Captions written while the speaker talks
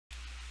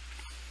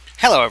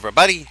Hello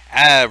everybody,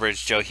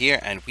 Average Joe here,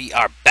 and we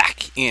are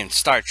back in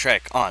Star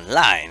Trek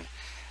Online.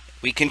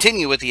 We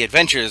continue with the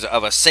adventures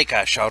of a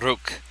Seika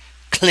Sharuk,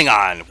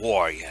 Klingon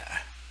warrior.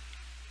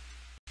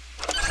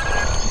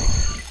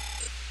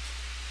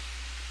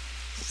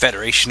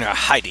 Federation are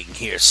hiding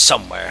here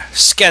somewhere.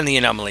 Scan the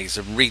anomalies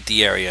and read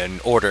the area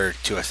in order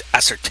to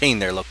ascertain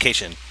their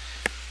location.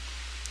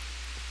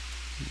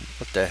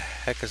 What the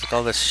heck is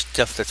all this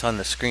stuff that's on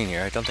the screen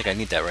here? I don't think I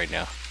need that right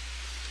now.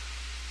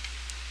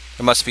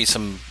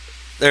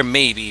 There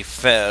may be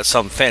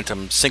some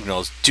phantom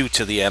signals due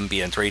to the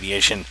ambient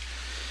radiation.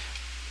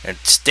 And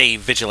stay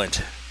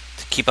vigilant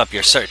to keep up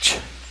your search.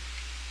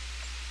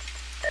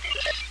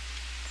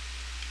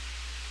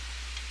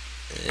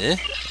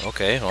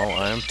 Okay, well,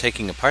 I'm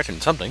taking a part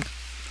in something.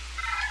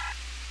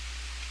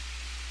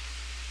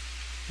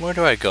 Where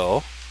do I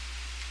go?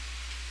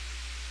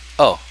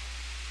 Oh.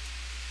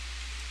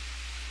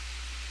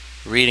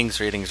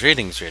 Readings.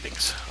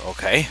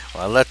 Okay,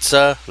 well, let's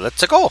go.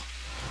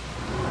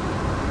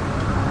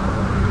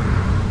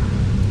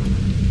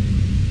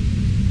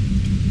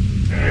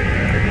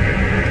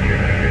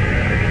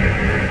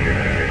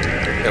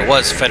 There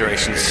was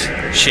Federation's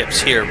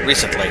ships here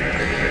recently.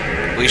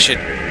 We should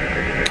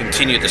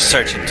continue the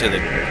search into the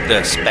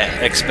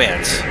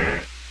expanse.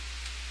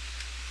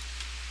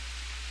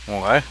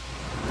 Okay.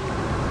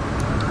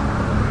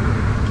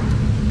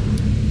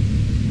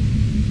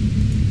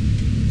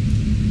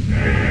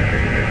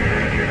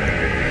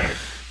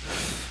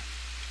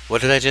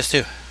 What did I just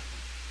do?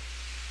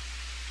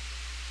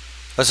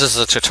 This is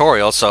a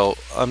tutorial, so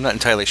I'm not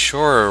entirely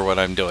sure what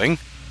I'm doing.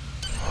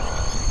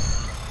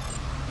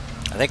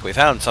 I think we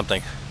found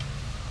something.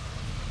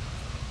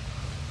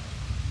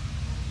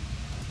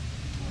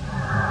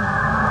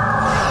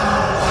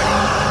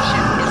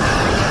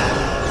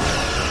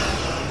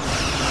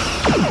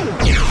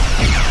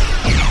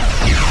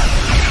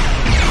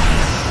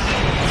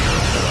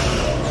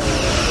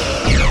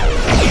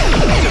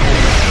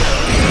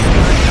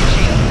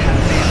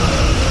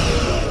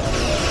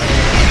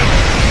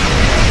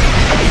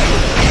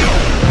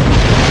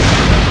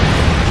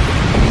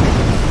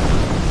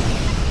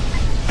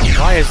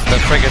 Why is the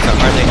frigates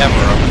hardly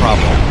ever a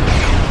problem?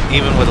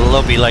 Even with a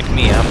lobby like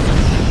me,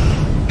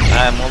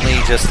 I'm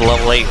only just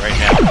level 8 right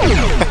now.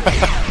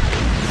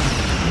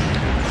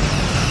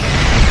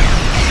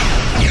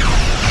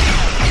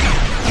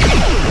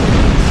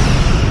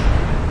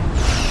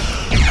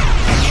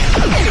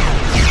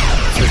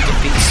 It says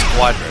defeat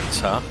squadrons,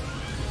 huh?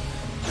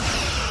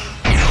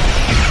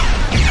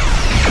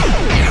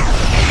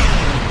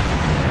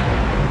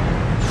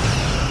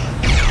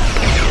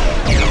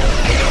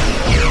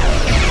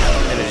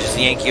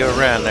 Yank you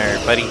around there,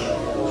 buddy.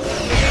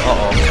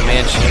 Uh-oh,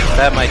 command ship.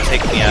 That might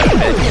take me out a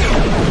bit.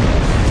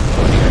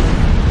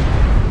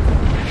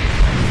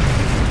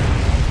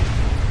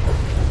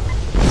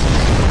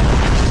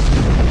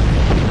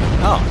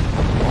 Oh,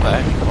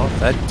 okay. Well,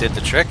 that did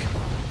the trick.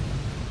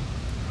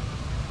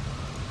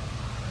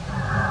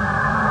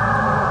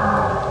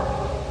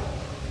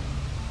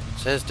 It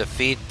says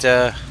defeat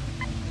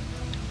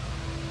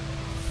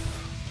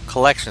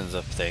collections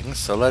of things,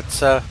 so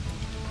let's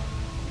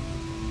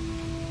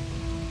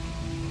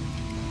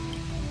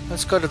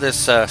go to this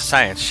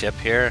science ship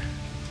here.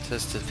 It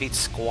says defeat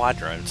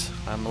squadrons.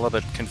 I'm a little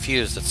bit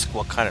confused at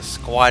what kind of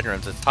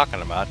squadrons it's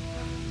talking about.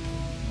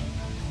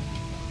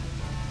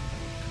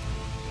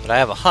 But I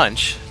have a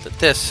hunch that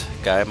this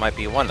guy might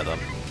be one of them.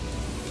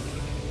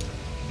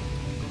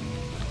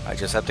 I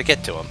just have to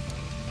get to him.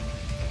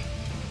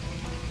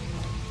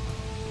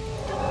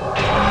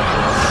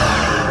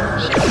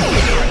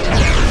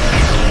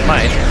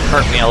 Might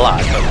hurt me a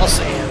lot, but we'll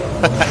see.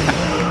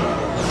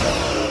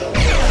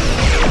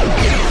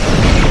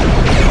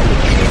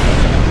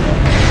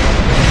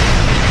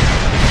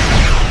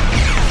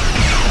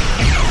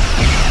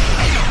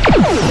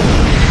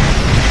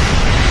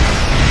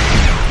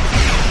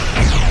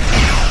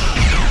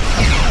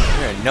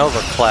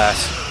 Nova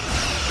class.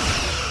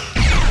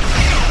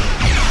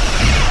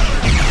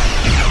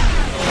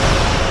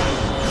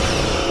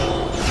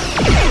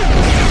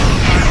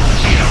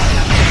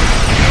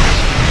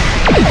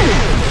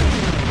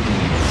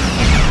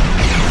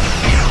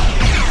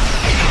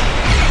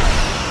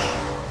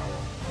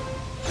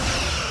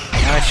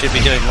 I should be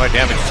doing more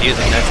damage to you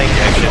than I think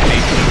I should be.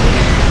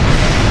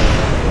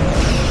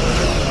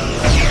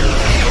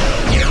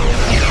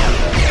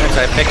 As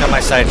I pick up my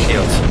side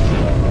shields.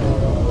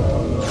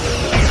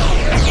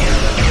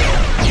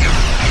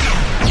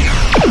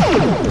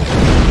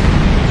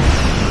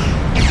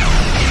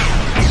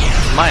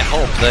 My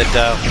hope that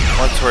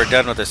once we're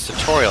done with this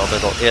tutorial,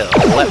 it'll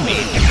let me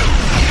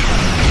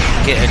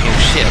get a new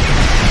ship.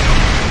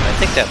 I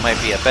think that might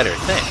be a better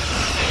thing.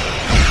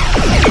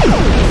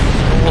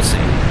 We'll see.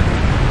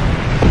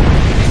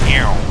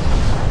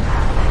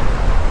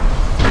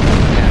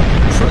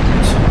 So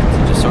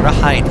just sort of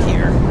hide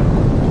here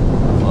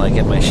while I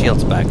get my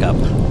shields back up.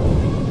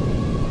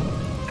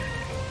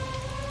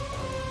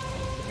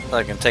 So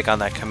I can take on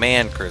that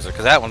command cruiser,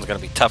 because that one's going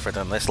to be tougher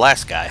than this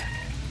last guy.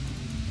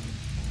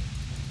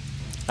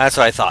 That's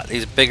what I thought.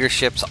 These bigger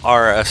ships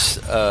are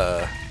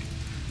a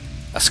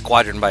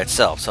squadron by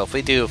itself. So if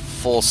we do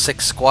full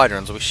 6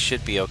 squadrons, we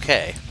should be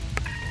okay.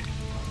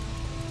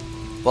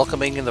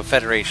 Welcoming in the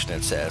Federation,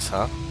 it says,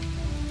 huh?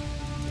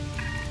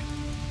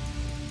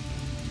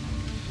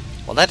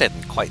 Well, that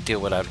didn't quite do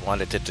what I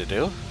wanted it to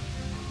do.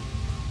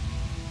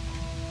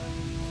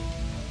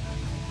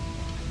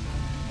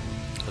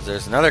 Because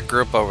there's another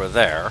group over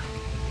there.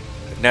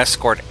 An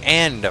escort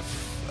and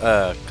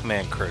a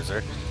command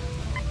cruiser.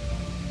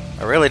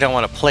 I really don't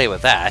want to play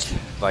with that,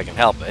 if I can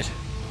help it.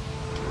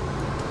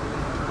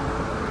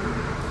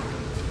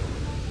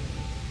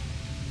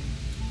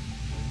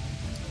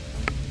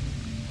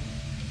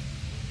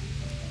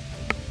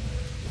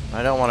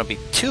 I don't want to be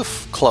too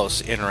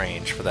close in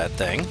range for that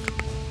thing.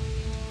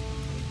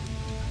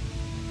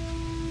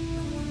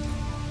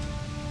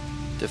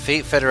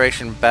 Defeat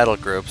Federation battle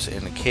groups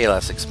in the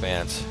Kalos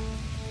Expanse.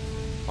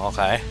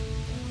 Okay.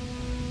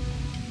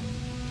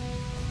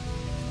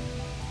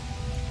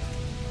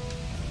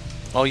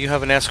 Oh, you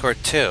have an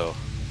escort too.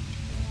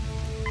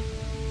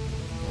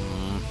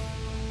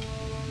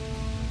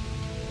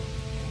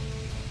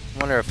 I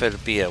wonder if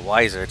it'd be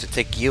wiser to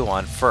take you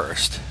on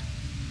first.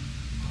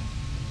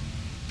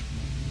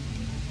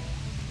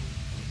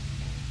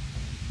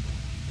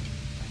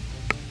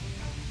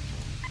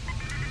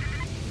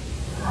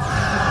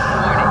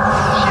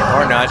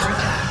 Or not.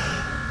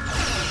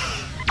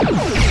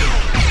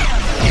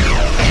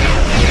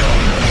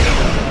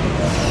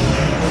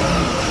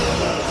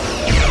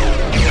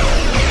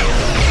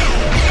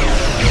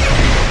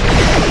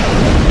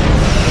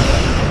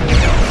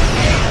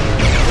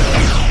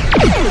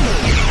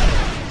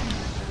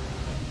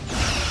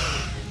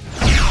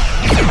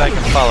 I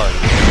can follow you.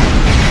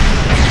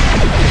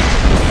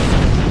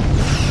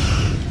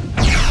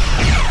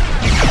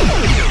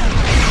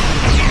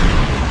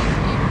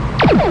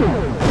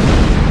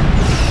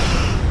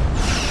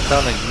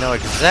 Don't know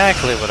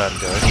exactly what I'm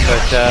doing,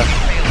 but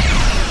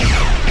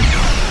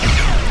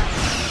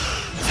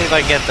see if I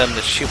can get them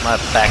to shoot my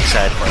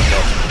backside for a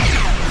bit.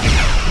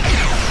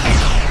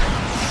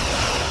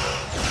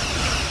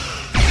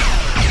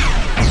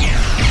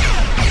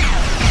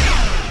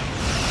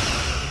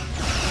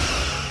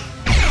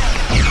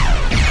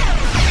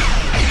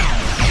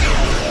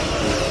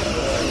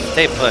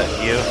 Stay put,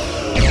 you.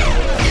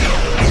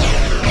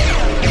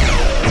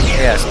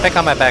 Yes, pick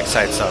on my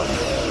backside some.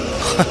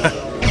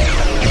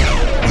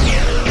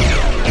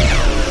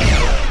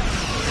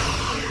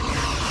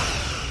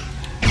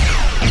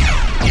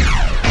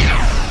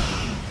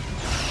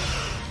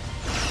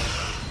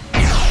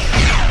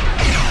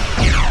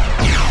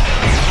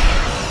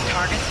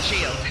 Target's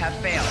shields have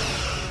failed.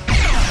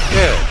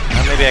 Good.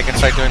 Now maybe I can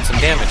start doing some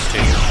damage to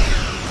you.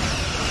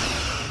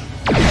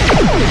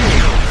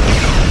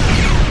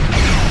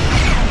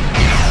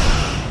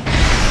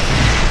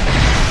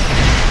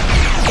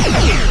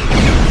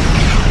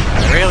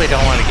 I really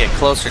don't want to get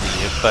closer to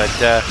you, but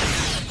I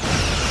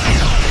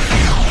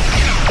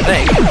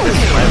think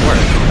this might work.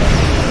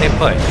 Stay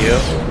put, you.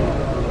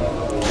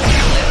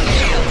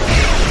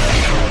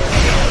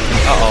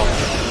 Uh-oh.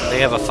 They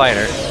have a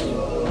fighter.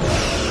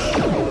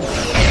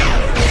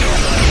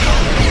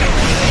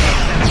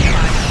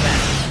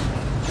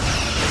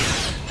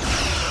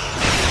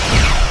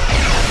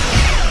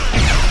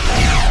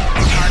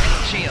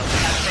 Target's shields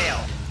have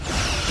failed.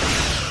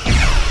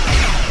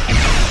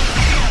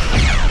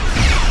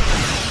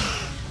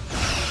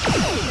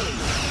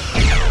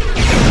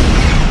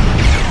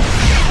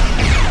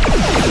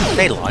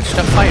 They launched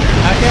a fighter.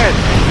 How dare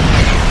they?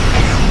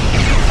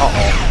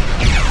 Uh-oh.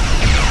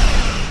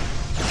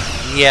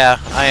 Yeah,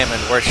 I am in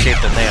worse shape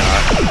than they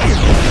are.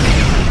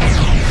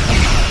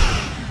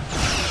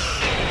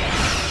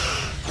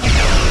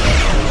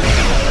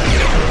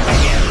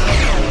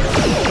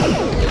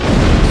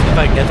 See if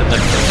I can get them to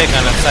pick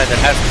on a side that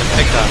hasn't been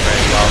picked on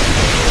very well.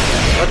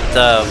 What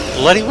the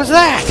bloody was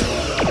that?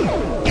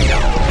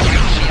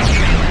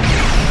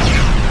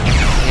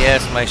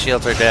 Yes, my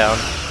shields are down.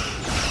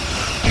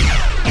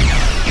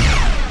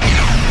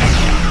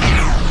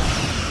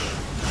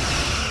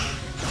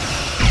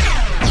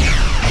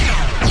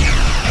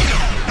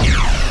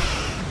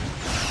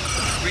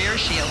 Rear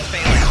shields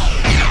failing.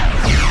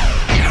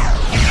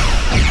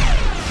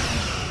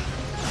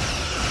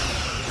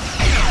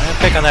 I'll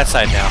pick on that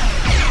side now.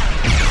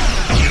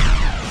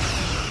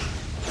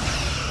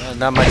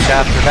 Not much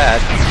after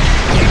that.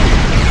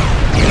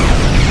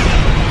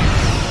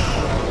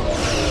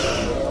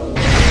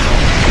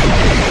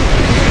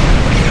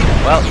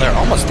 Well, they're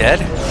almost dead.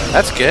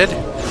 That's good.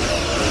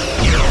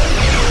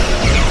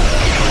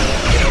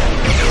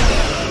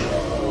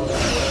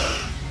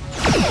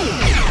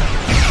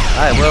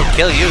 I will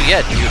kill you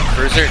yet, you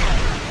cruiser.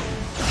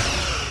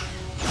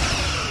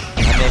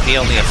 I may be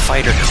only a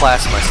fighter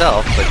class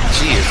myself, but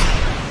geez.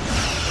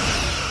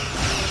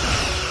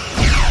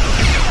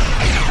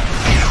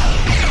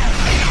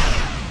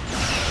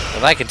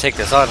 If I can take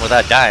this on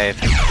without dying.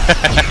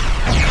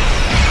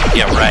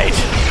 Yeah, right.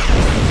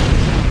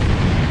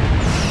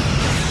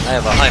 I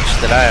have a hunch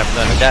that I am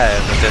going to die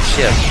with this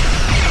ship.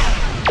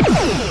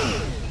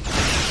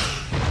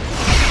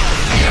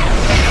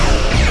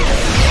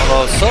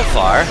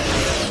 far.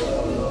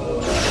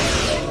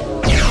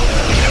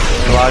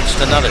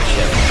 Launched another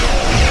ship.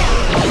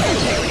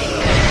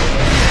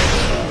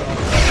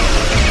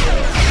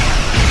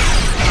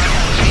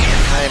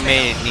 I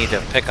may need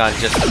to pick on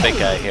just the big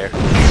guy here.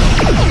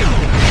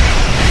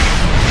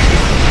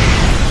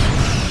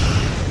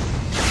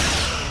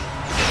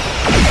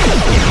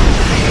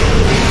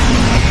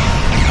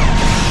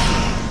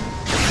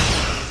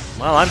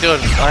 Well,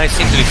 I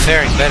seem to be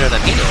faring better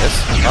than he is.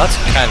 Well, that's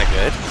kind of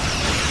good.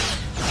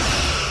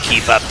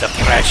 Keep up the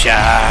pressure.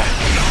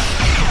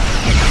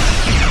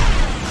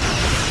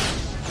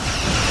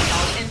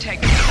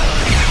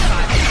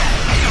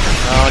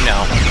 Oh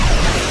no.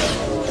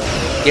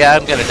 Yeah,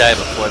 I'm gonna die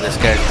before this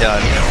guy's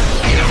done.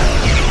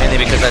 Mainly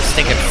because that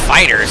stinking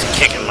fighter's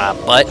kicking my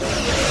butt.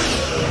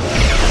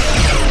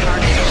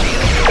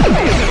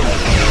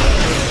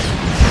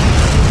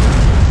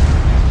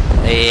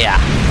 Yeah,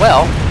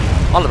 well,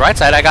 on the right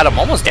side, I got him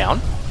almost down.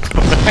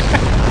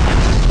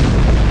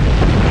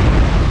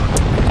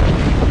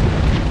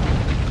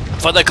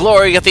 For the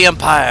glory of the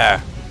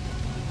Empire,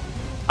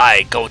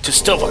 I go to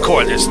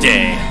Stovacor this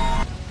day.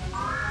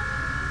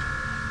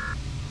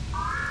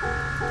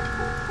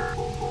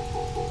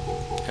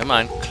 Come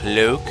on,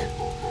 cloak.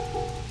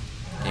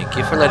 Thank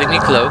you for letting me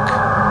cloak.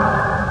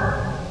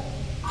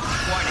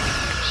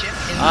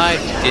 I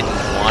didn't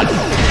want to do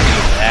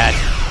that.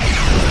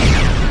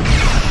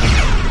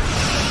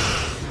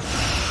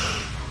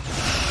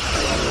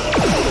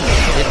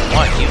 Didn't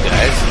want you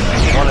guys.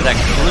 I wanted that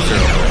cruiser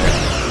over there.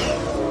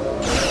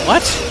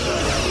 What?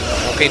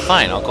 Okay,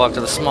 fine. I'll go after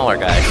the smaller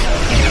guys.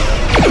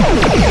 I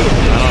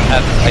don't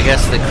have... I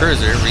guess the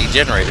cruiser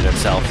regenerated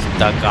itself.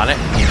 Dunk on it.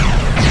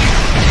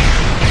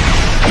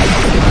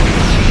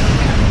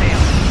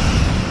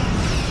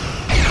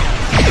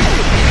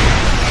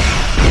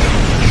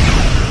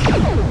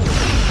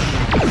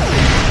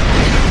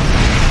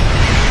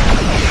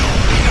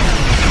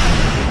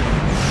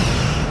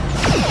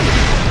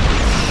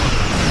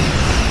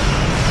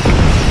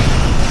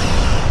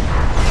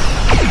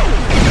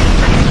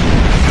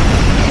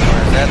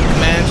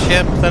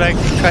 That I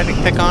tried to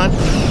pick on? Is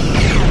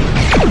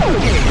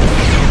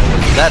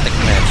that the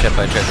command ship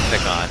I tried to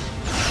pick on?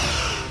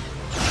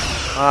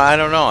 I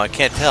don't know, I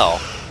can't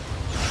tell.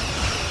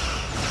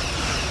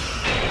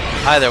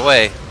 Either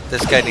way,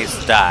 this guy needs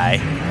to die.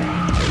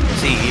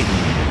 See, he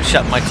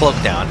shut my cloak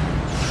down.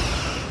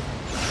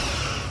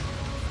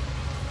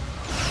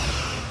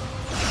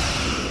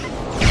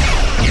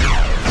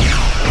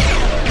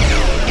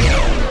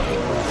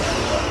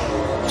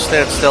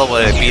 Stand still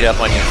while I beat up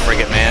on you,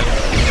 frigate man.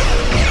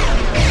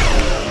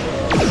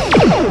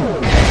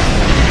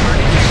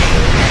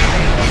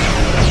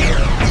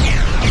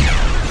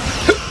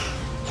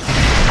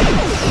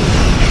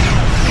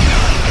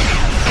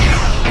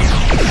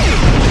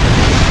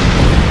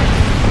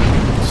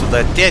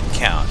 That did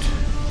count.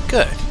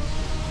 Good.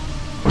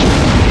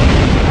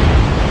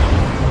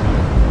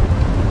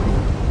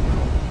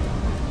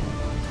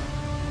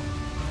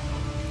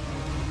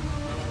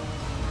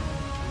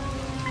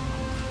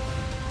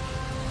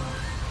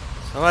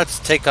 So let's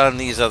take on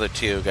these other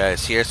two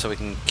guys here so we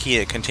can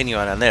continue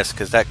on this,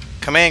 because that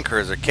command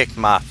cruiser kicked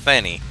my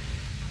fanny.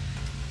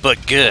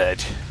 But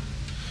good.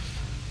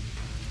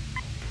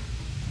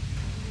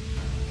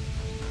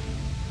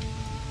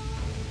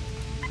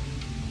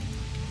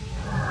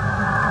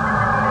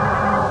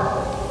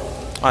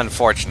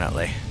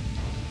 Unfortunately.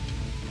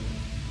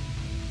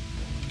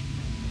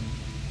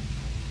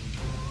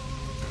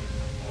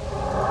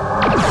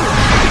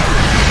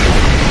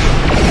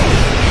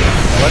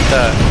 What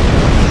the?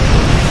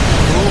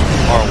 Who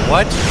or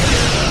what?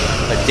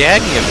 A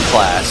Danube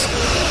class?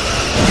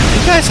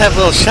 You guys have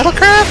little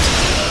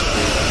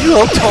shuttlecraft? You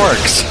little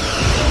torques.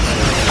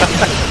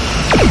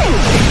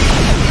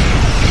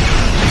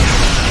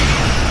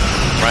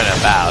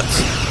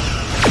 Runabouts.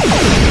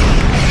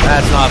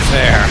 That's not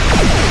fair.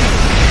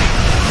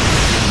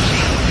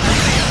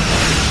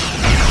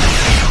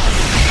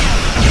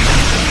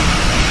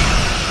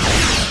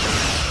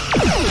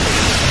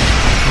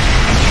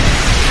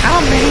 How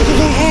many do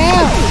they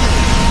have?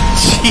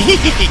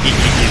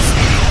 Jeez.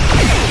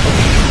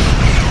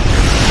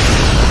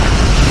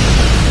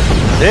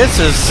 This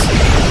is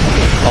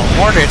a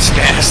hornet's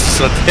nest, is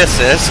what this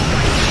is.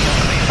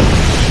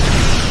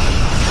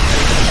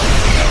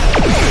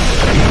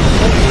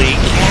 Holy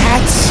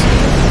cats.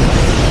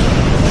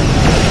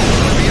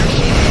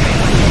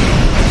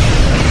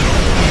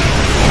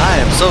 I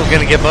am so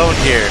gonna get boned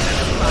here.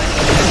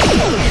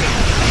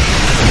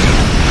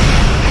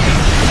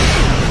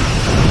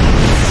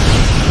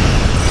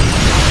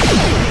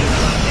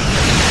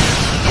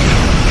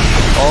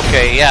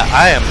 Okay, yeah,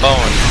 I am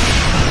boned.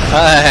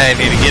 I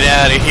need to get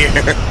out of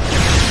here.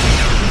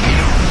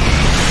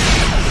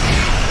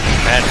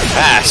 And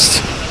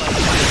fast.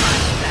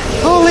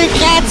 Holy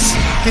cats!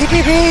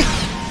 BBB!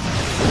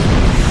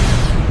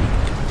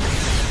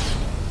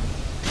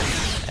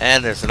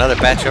 And there's another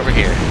batch over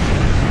here.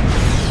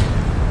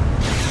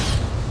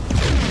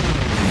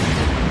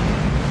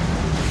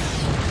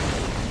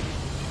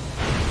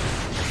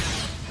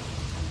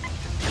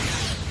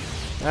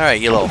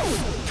 Alright, you little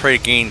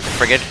freaking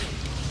frigate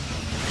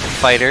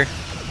fighter.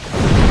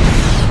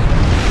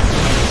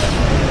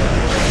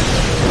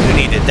 You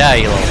need to die,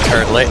 you little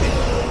turtlet.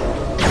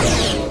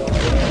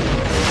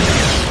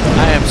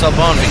 I am so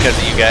boned because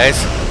of you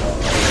guys.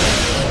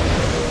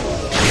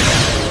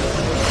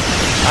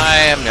 I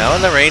am now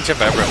in the range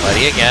of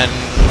everybody again.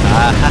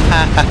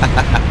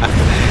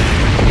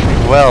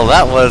 Well,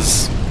 that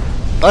was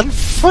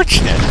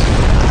unfortunate.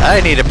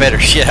 I need a better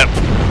ship.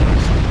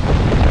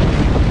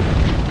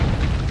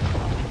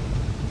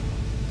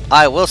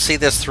 I will see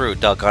this through,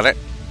 doggone it.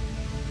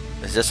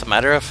 Is this a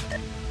matter of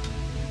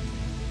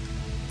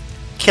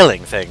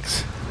killing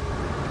things?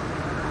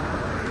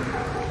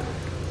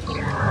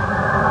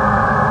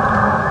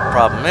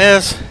 Problem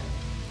is,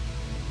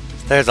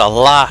 there's a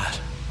lot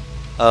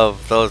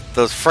of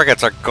those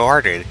frigates are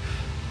guarded.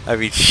 I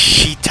mean,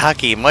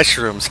 shiitake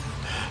mushrooms.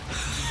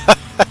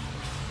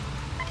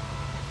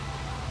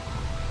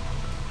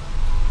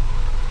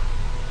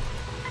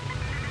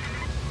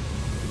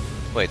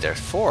 Wait, there's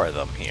 4 of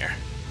them here.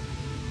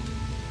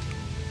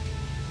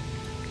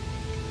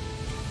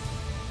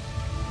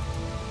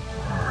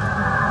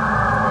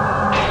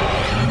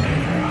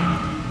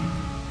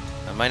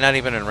 Am I not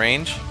even in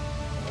range?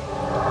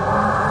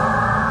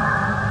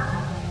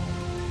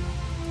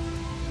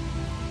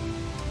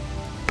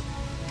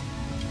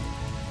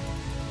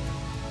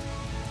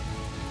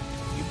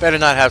 You better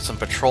not have some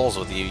patrols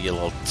with you, you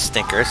little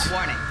stinkers.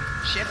 Warning.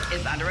 Ship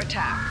is under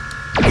attack.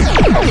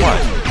 Oh,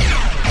 what?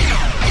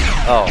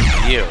 Oh,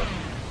 you.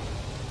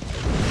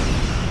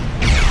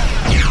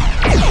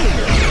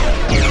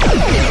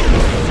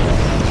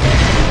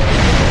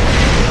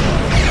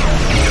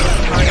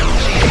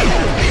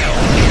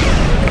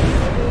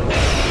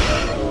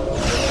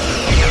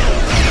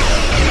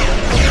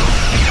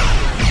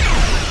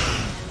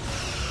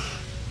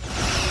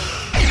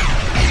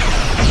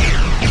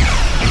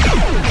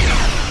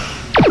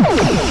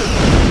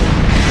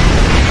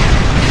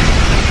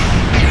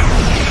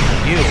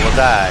 You will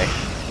die.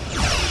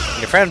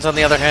 Your friends, on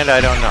the other hand, I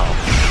don't know.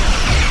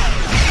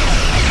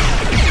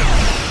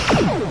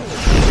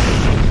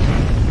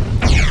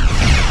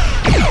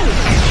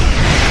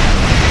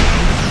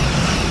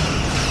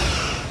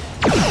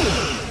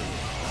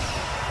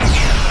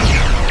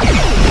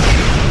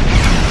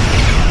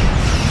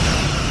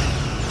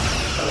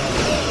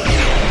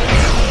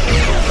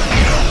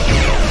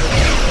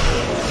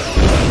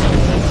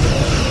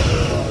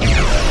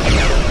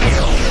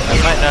 It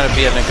might not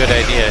be a good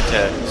idea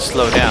to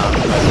slow down,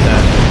 but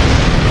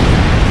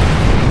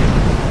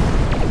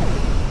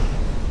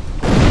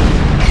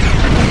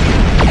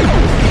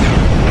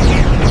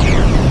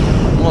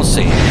we'll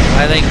see.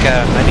 I think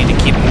I need to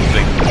keep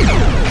moving.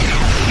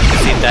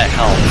 See if that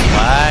helps.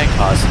 Why?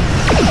 Cause.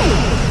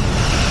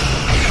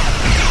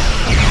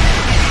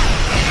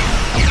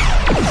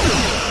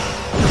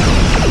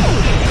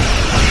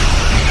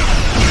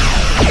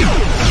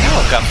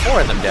 Oh, got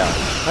 4 of them down.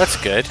 That's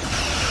good.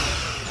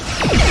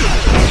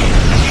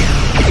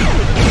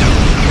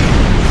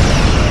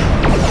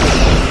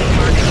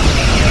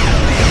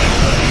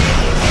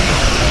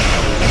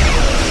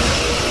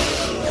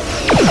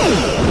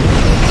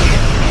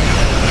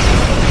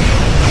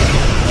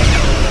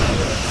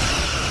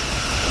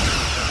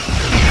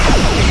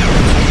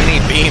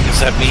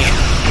 Beams at me.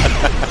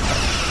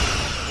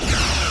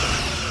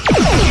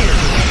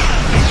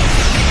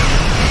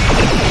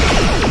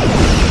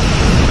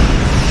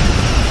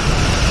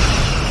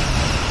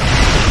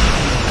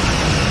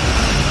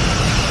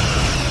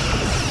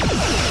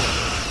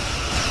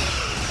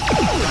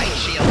 Right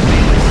shield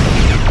failing.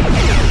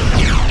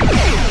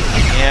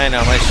 Yeah, I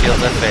know, my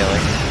shields are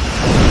failing.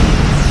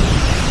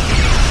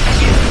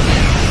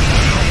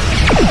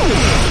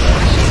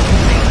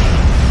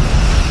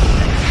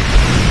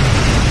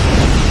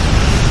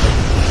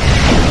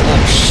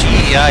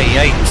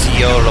 Yikes,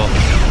 YOLO.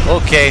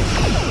 Okay,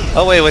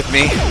 away with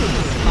me.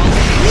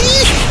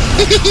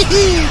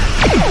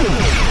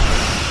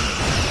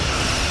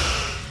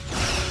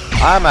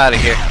 I'm out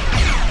of here.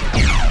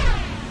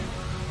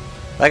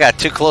 I got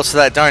too close to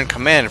that darn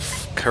command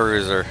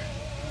cruiser.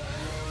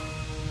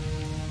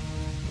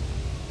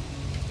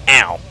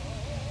 Ow.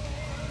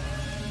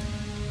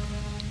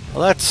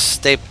 Well, let's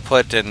stay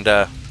put and,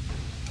 I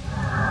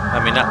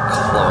mean, not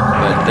close,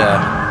 but,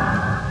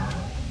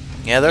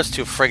 yeah, those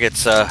 2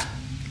 frigates,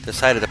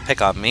 decided to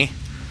pick on me.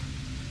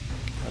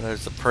 Well,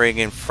 there's the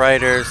Paragon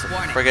freighters, the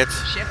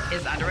frigates. Ship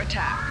is under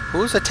attack.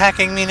 Who's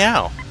attacking me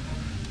now?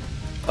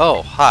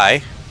 Oh,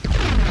 hi.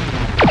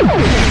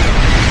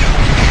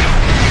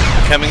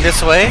 Coming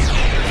this way?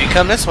 If you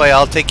come this way,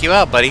 I'll take you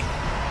out, buddy.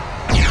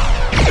 Target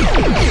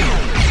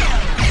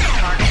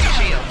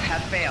shields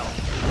have failed.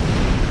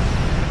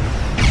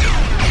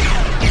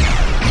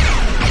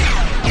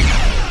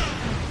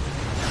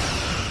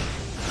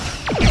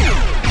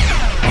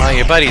 Well,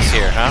 your buddy's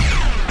here, huh?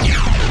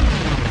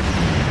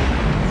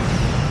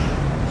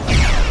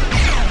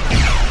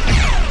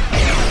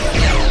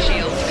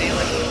 Shields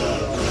failing.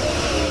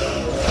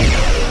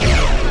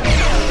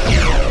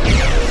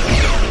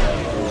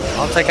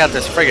 I'll take out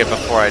this frigate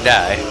before I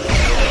die.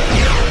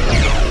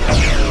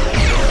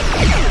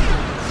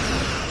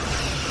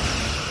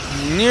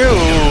 No.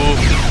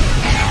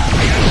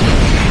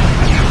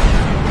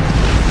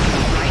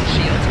 Right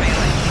shields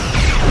failing.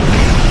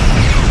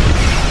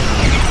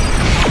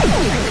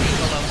 Integrity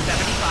below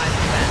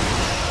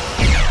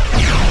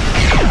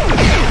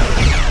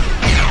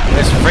 75%.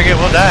 This frigate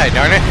will die,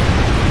 darn it.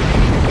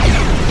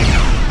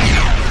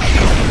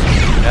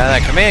 Now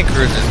that command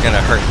cruiser is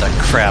gonna hurt the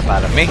crap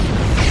out of me.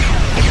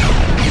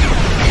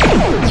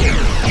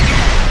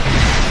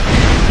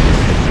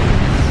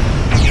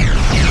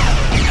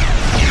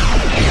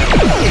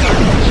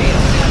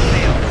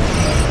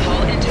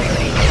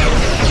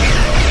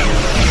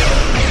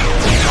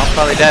 I'll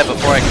probably die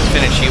before I can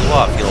finish you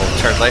off, you little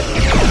turdlet.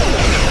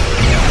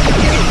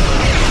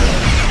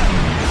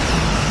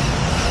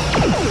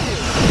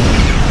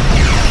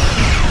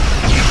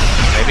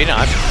 Maybe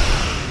not.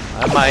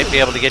 I might be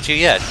able to get you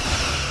yet.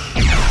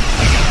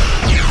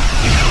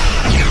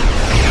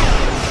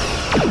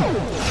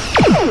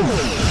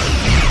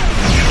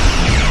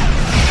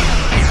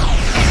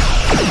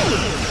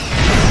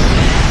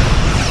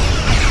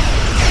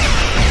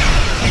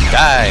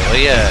 Die, will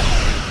ya?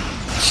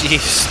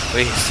 Jeez,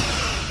 please.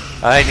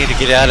 I need to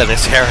get out of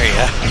this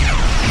area.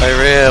 I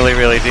really,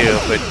 really do,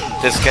 but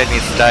this guy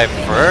needs to die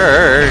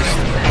first.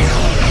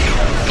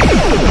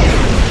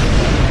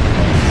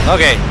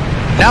 Okay,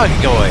 now I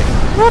can go away.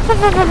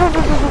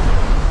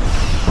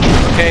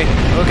 Okay,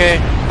 okay,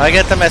 I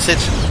get the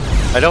message.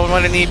 I don't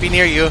want to be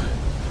near you.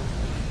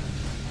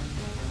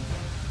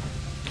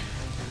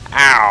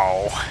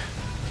 Ow.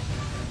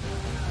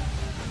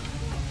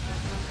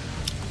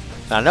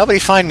 Now nobody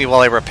find me while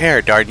I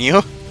repair, darn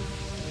you.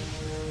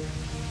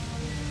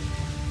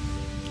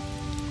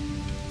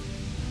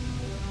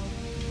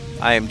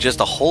 I am just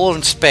a hole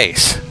in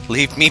space.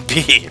 Leave me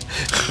be.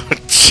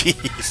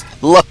 Jeez,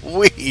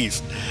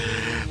 Louise.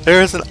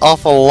 There's an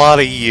awful lot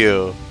of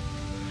you.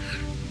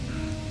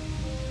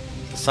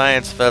 The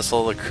science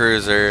vessel, the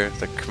cruiser,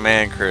 the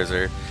command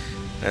cruiser.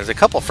 There's a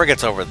couple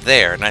frigates over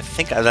there, and I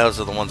think those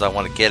are the ones I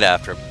want to get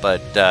after,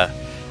 but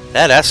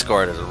that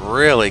escort is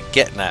really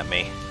getting at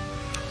me.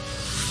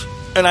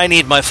 And I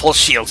need my full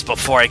shields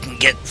before I can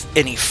get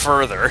any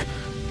further.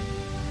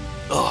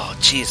 Oh,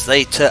 jeez,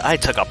 I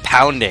took a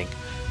pounding.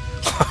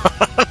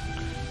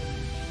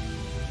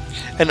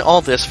 And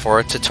all this for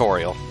a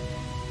tutorial.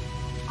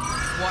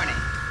 Warning.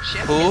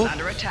 Ship Who? is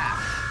under attack.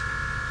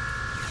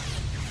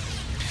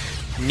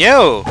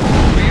 No!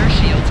 Rear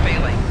shields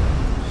failing.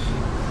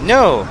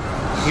 No!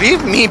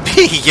 Leave me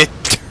be, you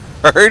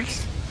turd!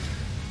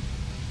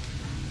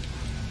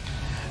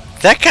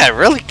 That guy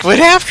really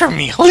went after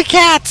me! Holy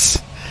cats!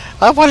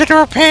 I wanted to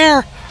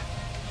repair!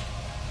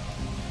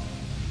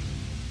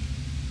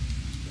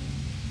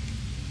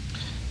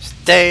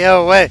 Stay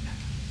away!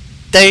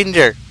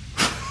 Danger!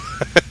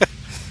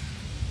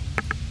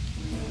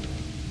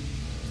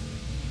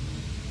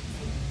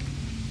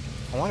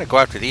 I want to go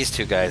after these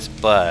two guys,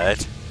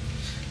 but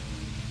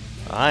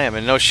I am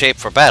in no shape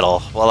for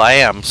battle. Well, I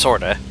am,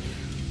 sorta.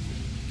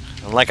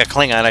 And like a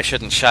Klingon, I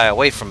shouldn't shy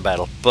away from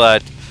battle,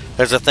 but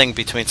there's a thing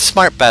between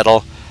smart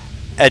battle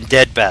and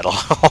dead battle.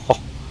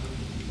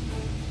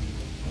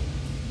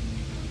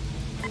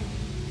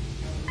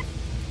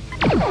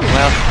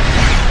 Well,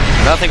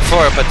 nothing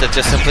for it but to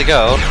just simply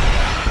go.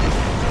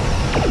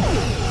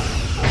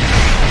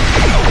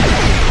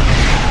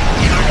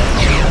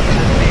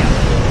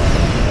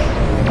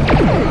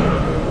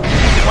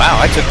 Wow,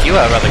 I took you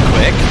out rather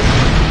quick.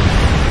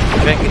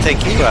 I can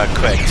take you out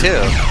quick, too.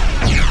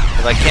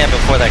 If I can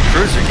before that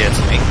cruiser gets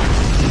me.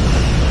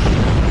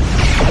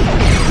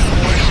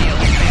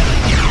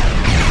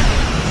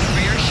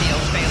 Rear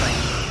shields failing.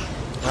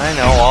 I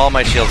know, all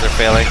my shields are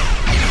failing.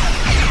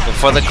 But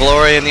for the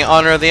glory and the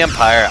honor of the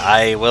Empire,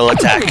 I will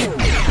attack.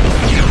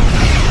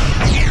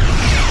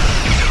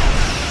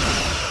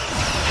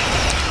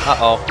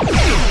 Uh-oh.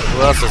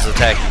 Who else is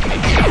attacking me?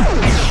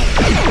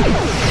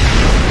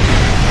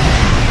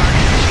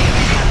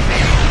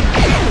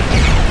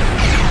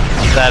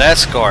 That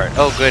escort.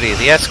 Oh, goody.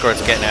 The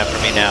escort's getting after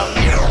me now.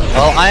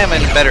 Well, I am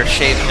in better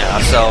shape now,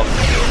 so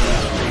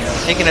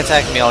he can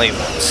attack me all he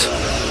wants.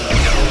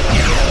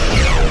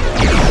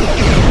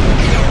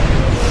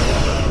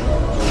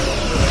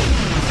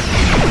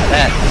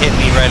 That hit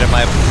me right in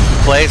my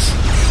place.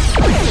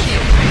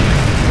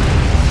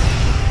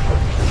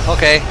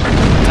 Okay,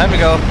 time to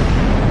go.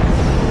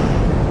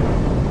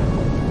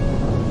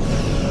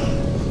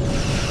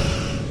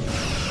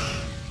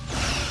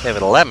 If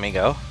it'll let me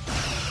go.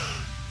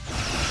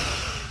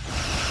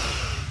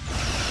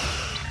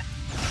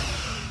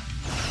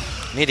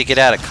 Need to get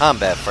out of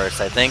combat first,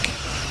 I think.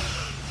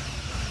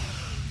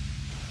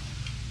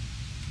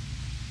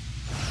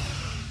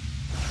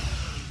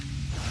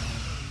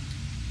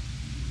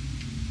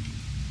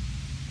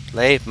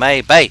 Leave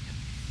me be.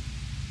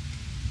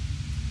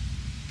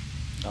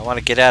 I want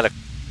to get out of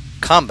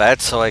combat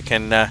so I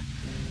can,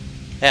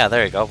 yeah,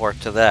 there you go, work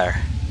to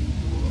there.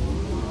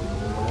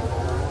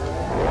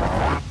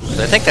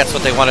 So I think that's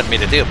what they wanted me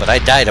to do, but I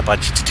died a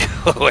bunch to do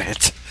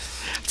it.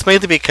 It's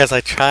mainly because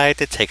I tried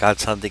to take on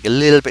something a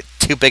little bit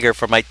too bigger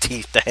for my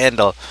teeth to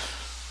handle.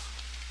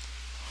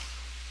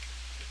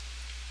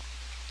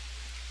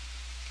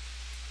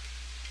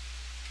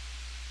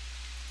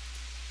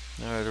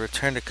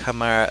 Return to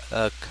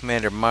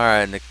Commander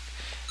Mara and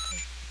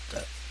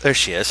there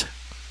she is.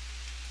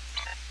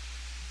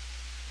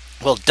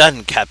 Well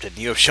done, Captain.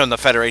 You have shown the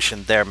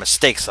Federation their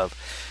mistakes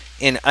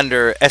in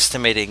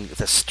underestimating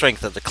the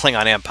strength of the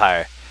Klingon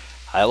Empire.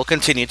 I will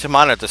continue to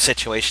monitor the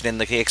situation in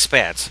the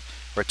Expanse.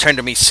 Return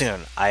to me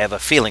soon. I have a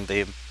feeling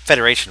the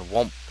Federation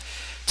won't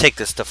take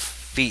this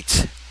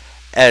defeat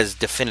as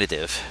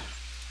definitive.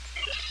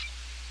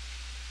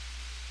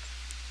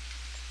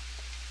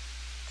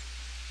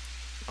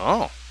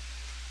 Oh.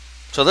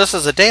 So this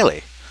is a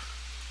daily.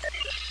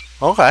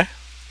 Okay.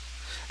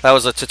 That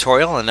was a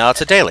tutorial and now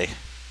it's a daily.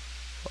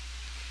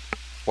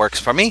 Works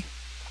for me.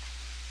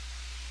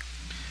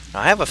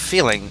 Now I have a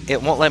feeling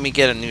it won't let me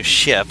get a new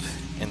ship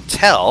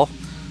until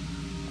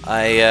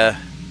I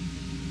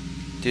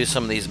do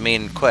some of these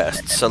main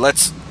quests. So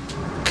let's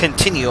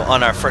continue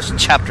on our first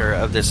chapter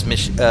of this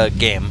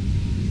game.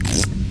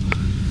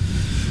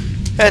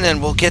 And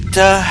then we'll get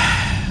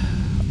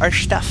our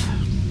stuff.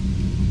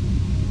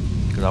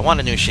 Because I want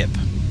a new ship.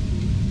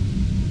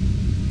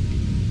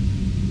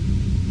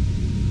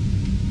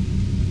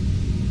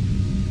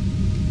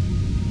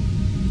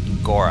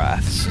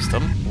 Gorath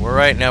system.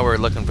 Right now we're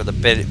looking for the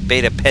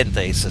beta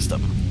penthe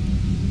system.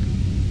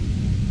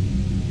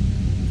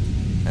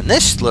 And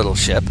this little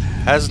ship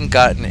hasn't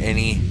gotten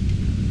any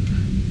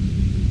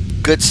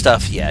good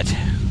stuff yet.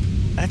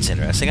 That's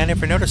interesting. I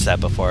never noticed that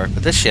before.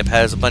 But this ship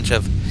has a bunch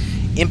of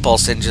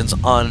impulse engines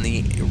on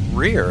the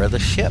rear of the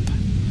ship.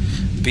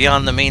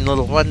 Beyond the main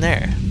little one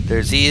there.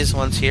 There's these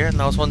ones here and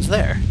those ones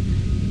there.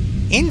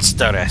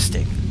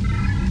 Interesting.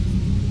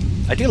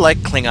 I do like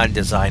Klingon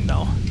design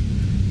though.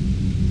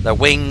 The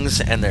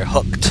wings and their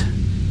hooked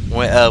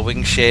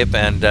wing shape,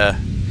 and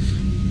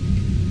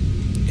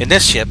in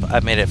this ship I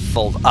made it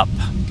fold up.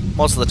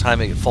 Most of the time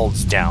it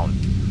folds down.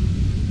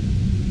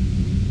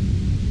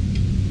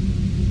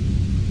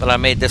 But I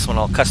made this one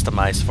all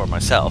customized for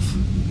myself.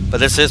 But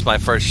this is my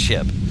first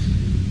ship.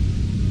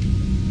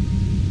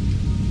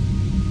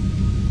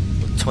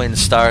 With twin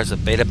stars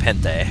of beta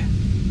penthe.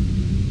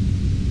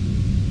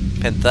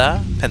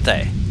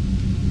 Penthe.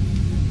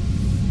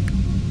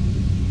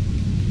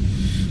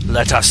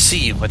 Let us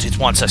see what it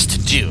wants us to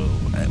do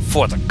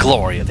for the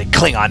glory of the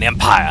Klingon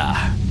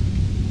Empire.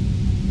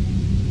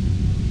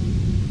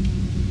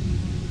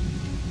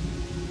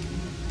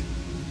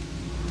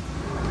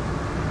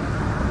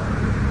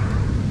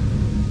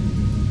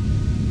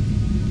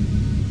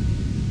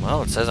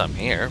 Well, it says I'm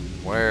here.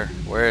 Where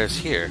is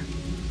here?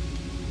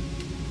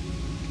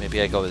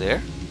 Maybe I go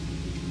there?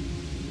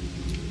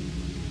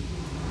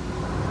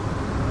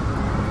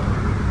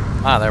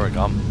 Ah, there we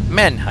go.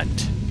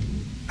 Manhunt.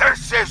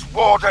 This is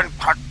Warden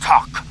Kirk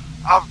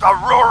of the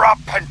Rura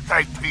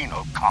Penthe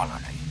Penal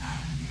Colony.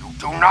 You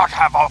do not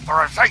have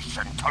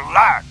authorization to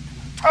land.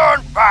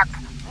 Turn back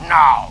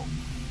now.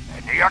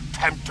 Any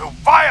attempt to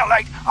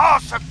violate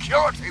our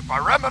security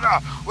perimeter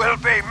will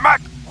be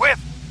met with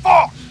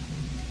force.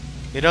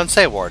 You don't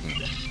say, Warden.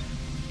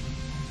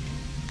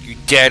 You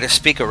dare to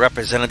speak a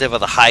representative of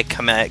the High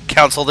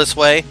Council this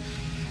way?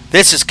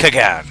 This is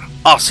Kagan,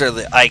 officer of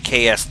the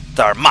IKS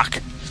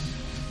Dharmak,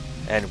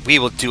 and we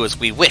will do as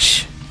we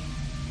wish.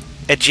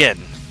 Ejin.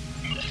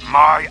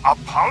 My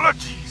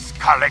apologies,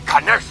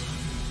 Kalekanes.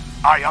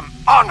 I am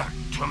honored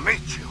to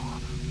meet you.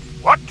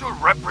 What do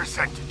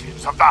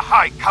representatives of the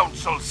High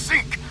Council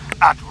seek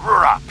at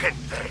Rura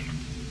Penthe?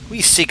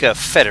 We seek a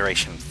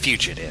Federation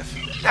fugitive.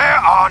 There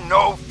are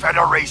no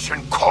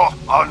Federation corps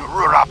on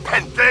Rura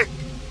Penthe.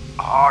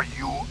 Are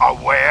you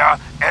aware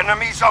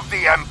enemies of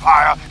the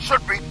Empire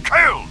should be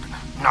killed,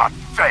 not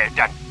fed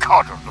and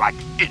coddled like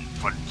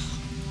infants?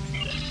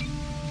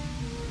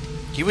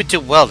 You would do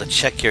well to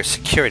check your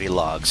security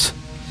logs.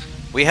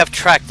 We have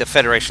tracked the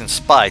Federation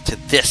spy to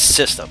this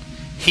system.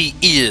 He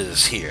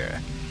is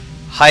here,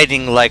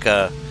 hiding like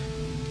a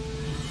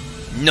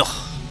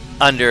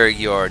under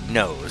your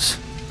nose.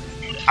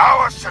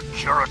 Our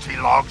security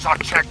logs are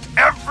checked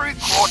every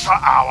quarter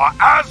hour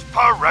as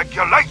per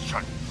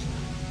regulations.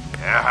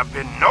 There have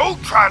been no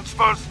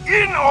transfers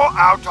in or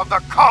out of the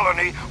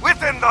colony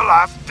within the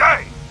last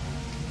day.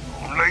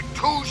 Only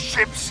 2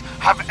 ships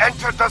have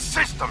entered the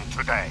system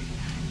today.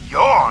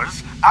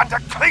 Yours and a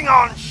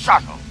Klingon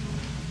shuttle.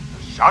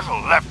 The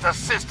shuttle left the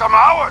system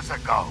hours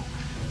ago.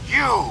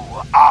 You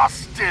are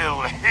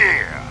still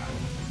here.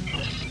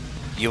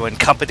 You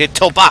incompetent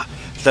Toba!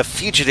 The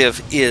fugitive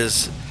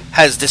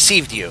has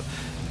deceived you.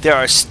 There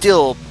are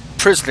still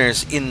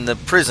prisoners in the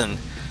prison,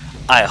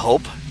 I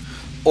hope.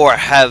 Or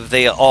have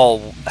they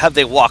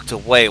walked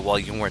away while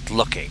you weren't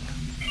looking?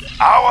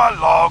 Our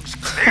logs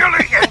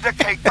clearly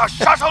indicate the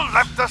shuttle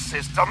left the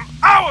system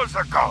hours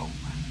ago.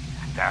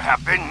 There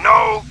have been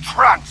no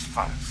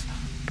transfers.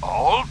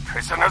 All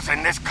prisoners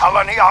in this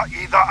colony are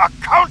either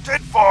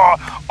accounted for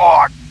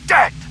or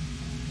dead.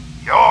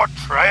 Your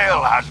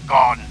trail has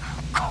gone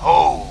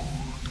cold.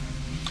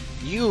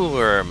 You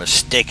were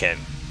mistaken.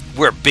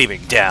 We're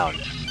beaming down.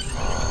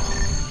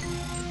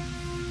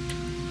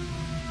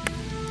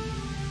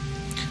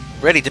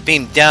 Ready to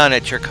beam down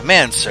at your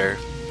command, sir.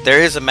 There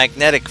is a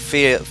magnetic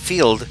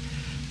field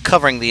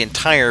covering the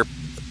entire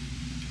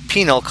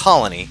penal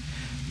colony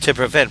to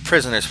prevent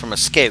prisoners from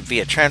escape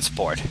via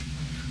transport.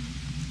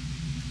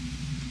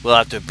 We'll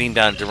have to beam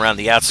down to around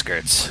the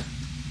outskirts.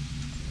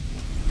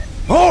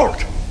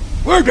 Halt!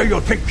 Where do you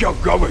think you're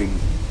going?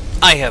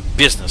 I have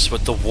business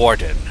with the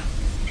warden.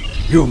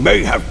 You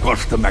may have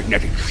crossed the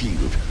magnetic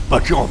field,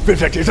 but your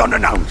visit is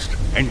unannounced,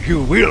 and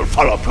you will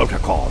follow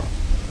protocol.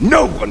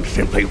 No one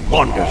simply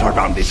wanders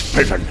around this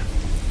prison.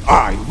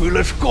 I will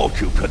escort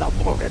you to the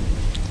warden.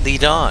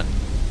 Lead on,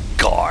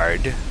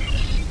 guard.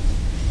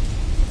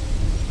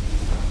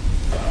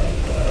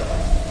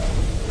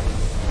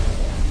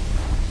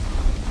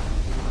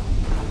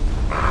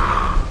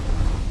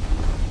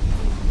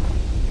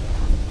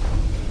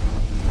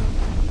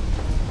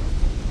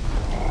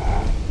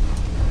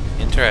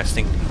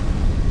 Interesting.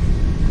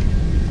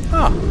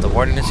 Oh, the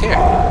warden is here.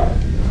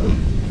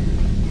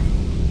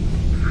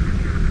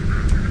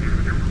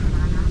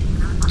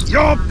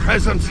 Your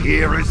presence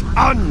here is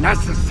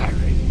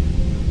unnecessary.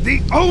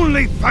 The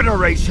only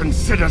Federation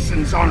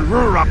citizens on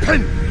Rura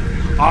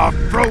Penthe are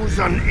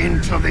frozen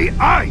into the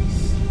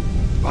ice.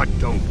 But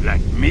don't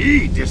let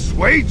me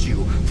dissuade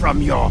you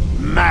from your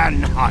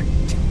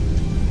manhunt.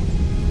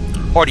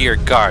 Order your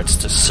guards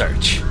to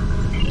search.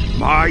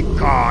 My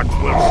guards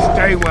will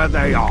stay where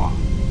they are.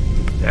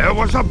 If there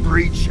was a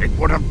breach, it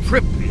would have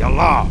tripped the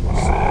alarms.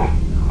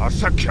 Our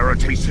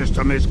security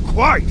system is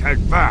quite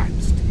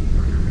advanced.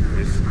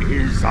 This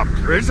is a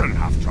prison,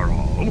 after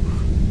all.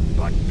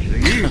 But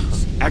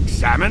please,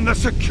 examine the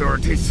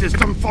security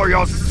system for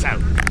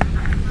yourself.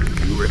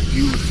 You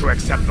refuse to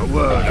accept the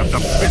word of the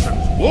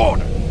prison's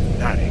warden,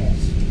 that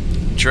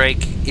is.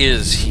 Drake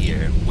is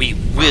here. We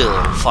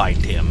will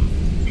find him.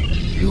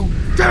 You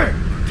dare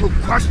to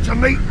question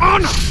the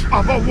honor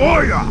of a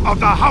warrior of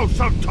the House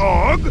of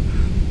Torg?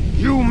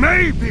 You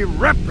may be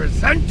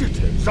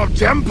representatives of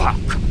Jempak,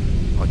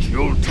 but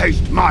you'll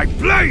taste my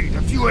blade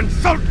if you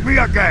insult me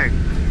again.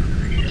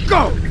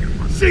 Go,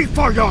 see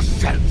for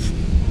yourself.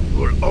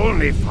 You'll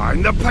only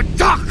find the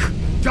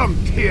Padak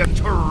dumped here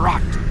to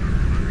rot.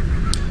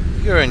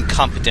 Your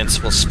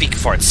incompetence will speak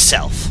for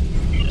itself.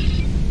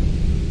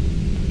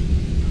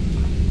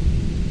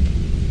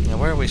 Now,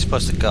 where are we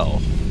supposed to go?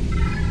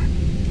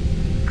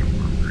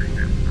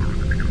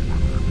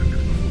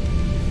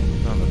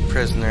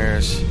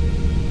 Prisoners.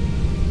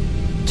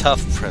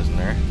 Tough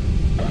prisoner.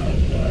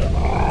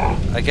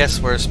 I guess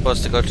we're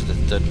supposed to go to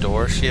the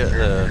door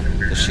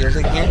the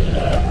shielding here?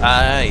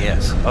 Ah,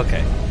 yes.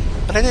 Okay.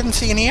 But I didn't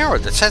see any arrow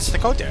that says to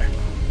go there.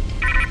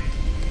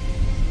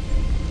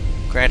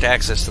 Grant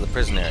access to the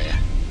prison area.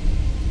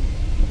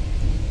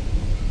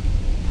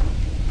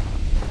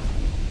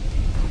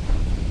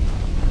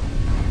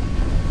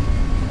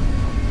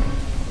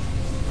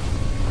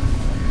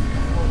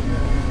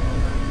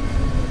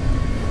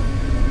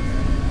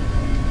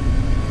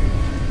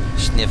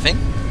 Sniffing.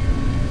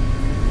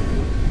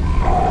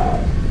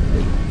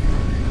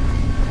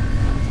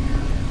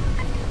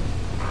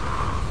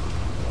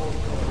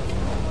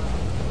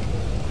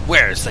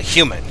 Where's the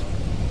human?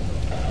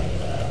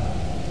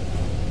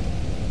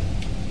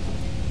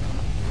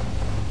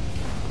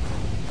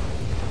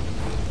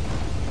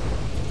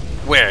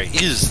 Where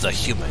is the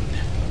human?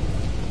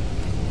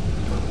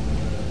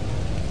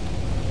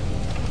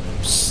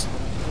 Oops.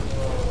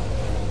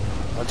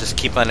 I'll just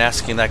keep on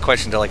asking that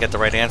question until I get the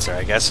right answer,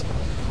 I guess.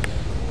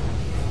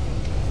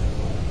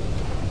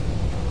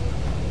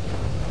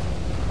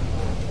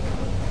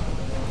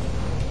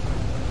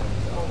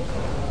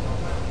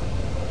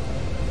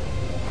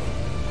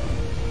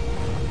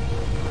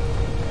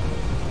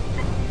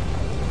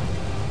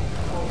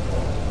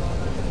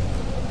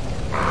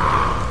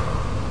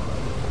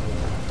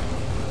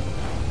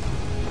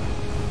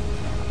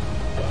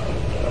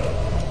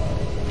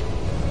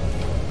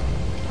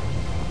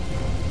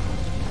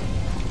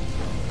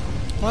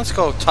 Let's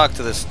go talk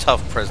to this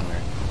tough prisoner.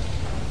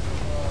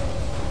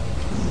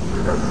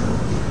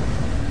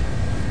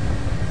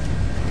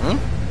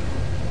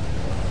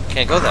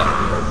 Can't go that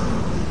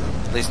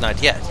way. At least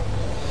not yet.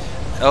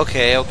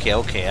 Okay.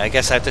 I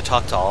guess I have to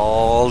talk to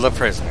all the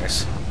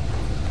prisoners.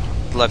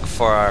 Look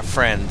for our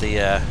friend,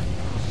 the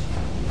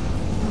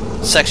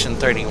Section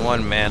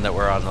 31 man that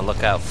we're on the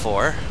lookout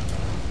for.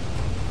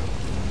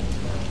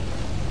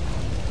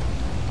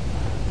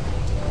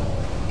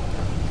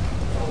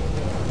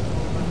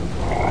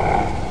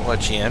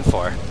 What you in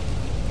for?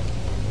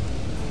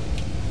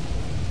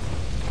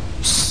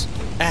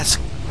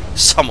 Ask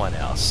someone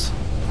else.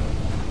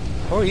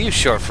 Who are you,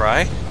 short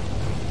fry?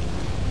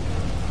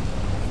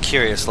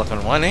 Curious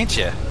looking one, ain't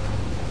you?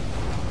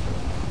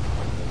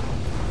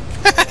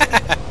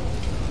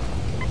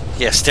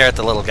 Yeah, stare at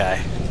the little guy.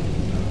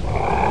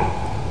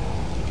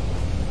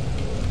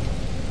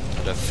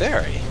 The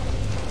ferry?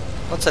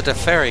 What's a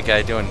Teferi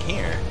guy doing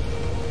here?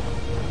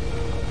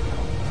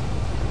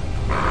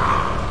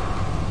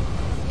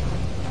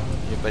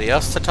 Anybody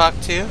else to talk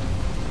to?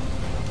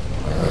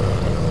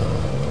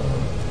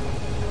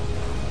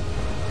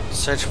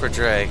 Search for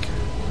Drake.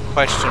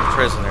 Question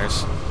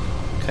prisoners.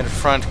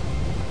 Confront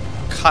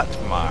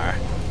Kutmar.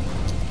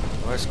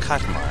 Where's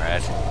Katmar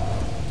at?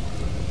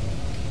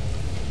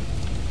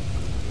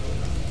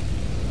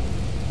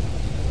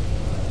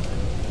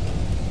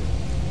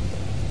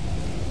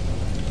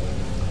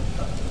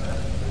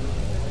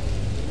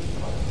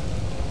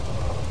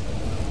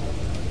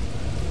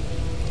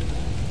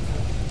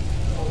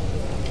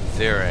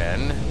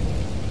 Viren,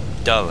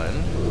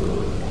 Dullen,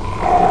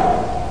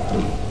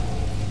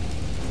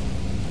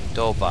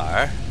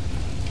 Dobar,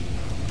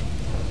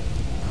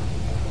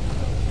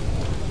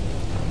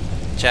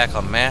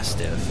 Jackal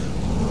Mastiff.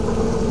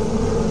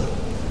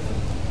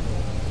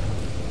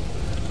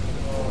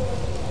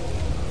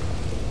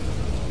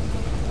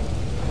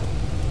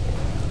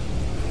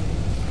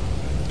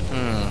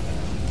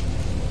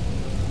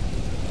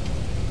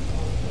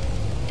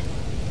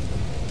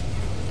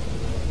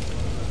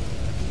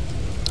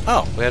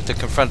 Oh, we have to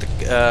confront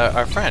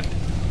our friend.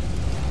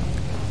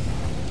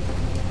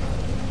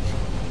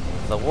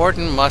 The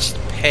warden must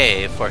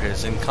pay for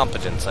his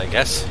incompetence, I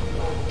guess.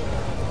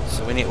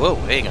 So we need... Whoa,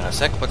 hang on a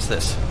sec. What's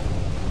this?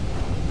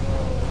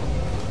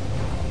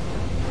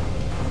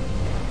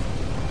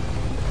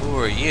 Who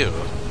are you?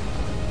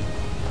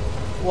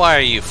 Why are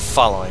you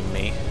following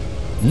me?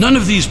 None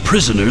of these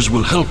prisoners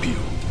will help you.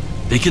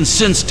 They can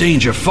sense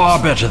danger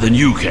far better than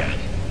you can.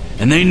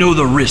 And they know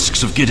the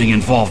risks of getting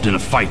involved in a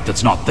fight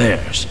that's not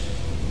theirs.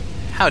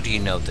 How do you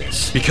know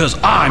this? Because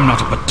I'm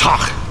not a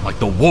Batach like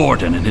the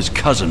warden and his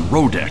cousin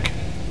Rodek.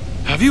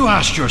 Have you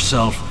asked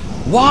yourself,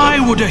 why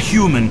would a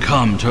human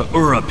come to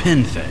Ura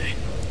Penthe?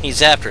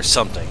 He's after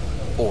something.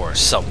 Or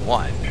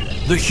someone.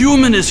 The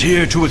human is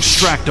here to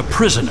extract a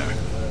prisoner.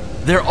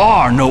 There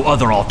are no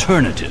other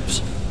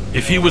alternatives.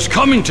 If he was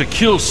coming to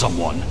kill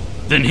someone,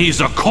 then he's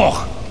a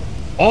Koch.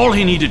 All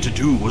he needed to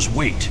do was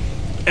wait.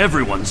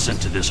 Everyone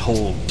sent to this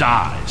hole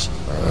dies.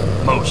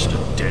 Most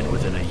are dead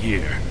within a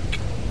year.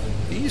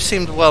 You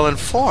seemed well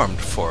informed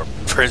for a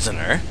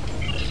prisoner.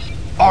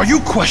 Are you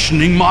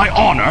questioning my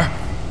honor?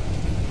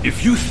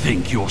 If you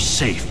think you're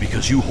safe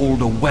because you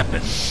hold a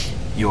weapon,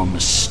 you're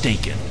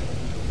mistaken.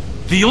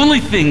 The only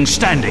thing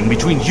standing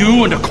between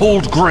you and a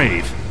cold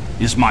grave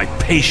is my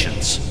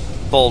patience.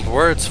 Bold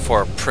words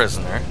for a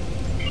prisoner.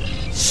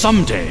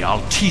 Someday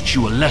I'll teach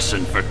you a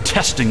lesson for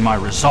testing my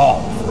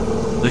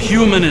resolve. The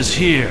human is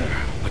here,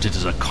 but it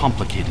is a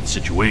complicated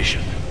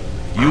situation.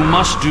 You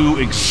must do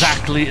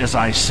exactly as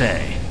I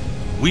say.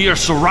 We are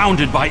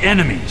surrounded by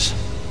enemies,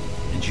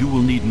 and you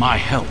will need my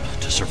help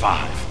to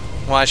survive.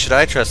 Why should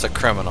I trust a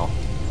criminal?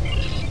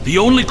 The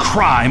only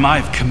crime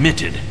I've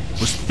committed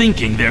was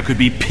thinking there could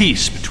be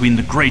peace between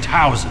the great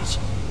houses.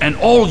 And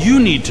all you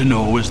need to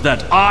know is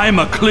that I'm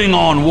a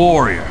Klingon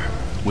warrior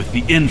with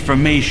the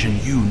information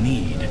you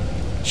need.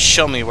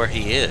 Show me where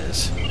he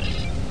is.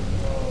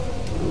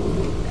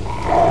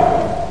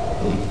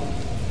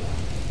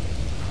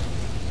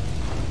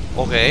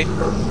 Okay.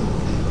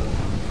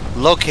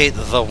 Locate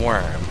the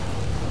worm.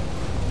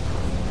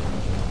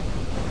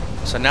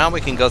 So now we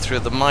can go through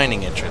the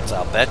mining entrance,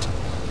 I'll bet.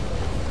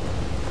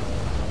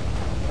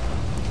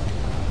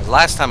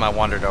 Last time I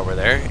wandered over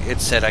there,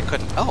 it said I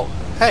couldn't... Oh,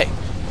 hey.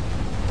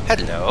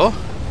 Hello.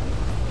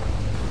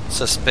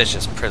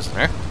 Suspicious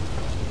prisoner.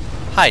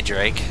 Hi,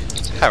 Drake.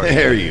 How are you?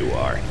 There you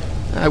are.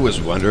 I was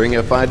wondering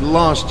if I'd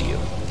lost you.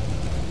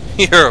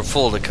 You're a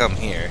fool to come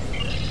here.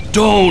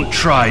 Don't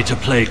try to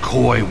play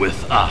coy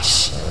with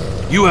us.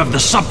 You have the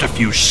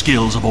subterfuge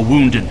skills of a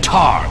wounded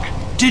Targ.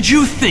 Did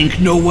you think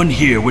no one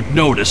here would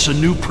notice a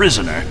new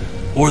prisoner?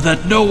 Or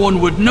that no one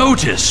would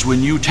notice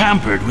when you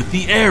tampered with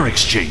the air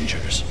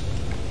exchangers?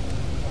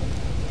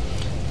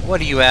 What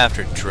are you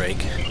after,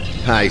 Drake?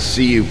 I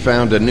see you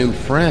found a new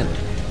friend.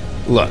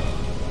 Look,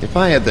 if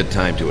I had the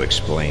time to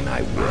explain,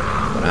 I would.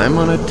 But I'm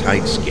on a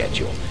tight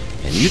schedule,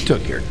 and you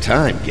took your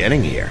time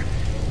getting here.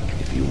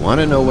 If you want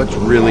to know what's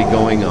really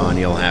going on,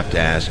 you'll have to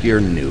ask your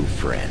new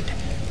friend.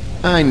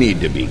 I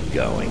need to be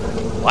going.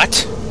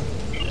 What?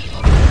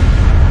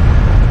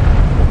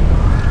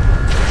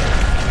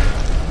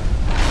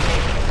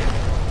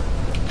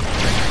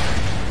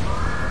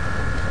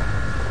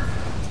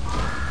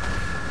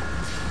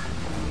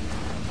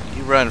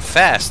 You run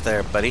fast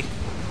there, buddy.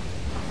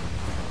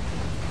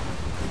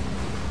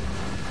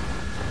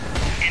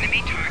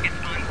 Enemy targets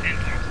on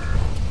sensors.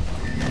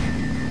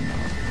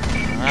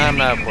 I'm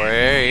not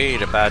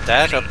worried about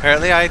that.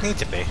 Apparently I need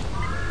to be.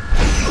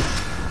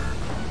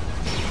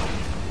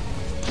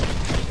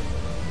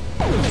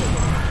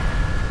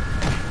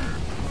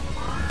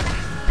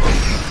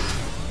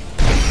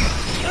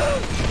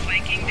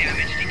 Flanking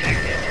damage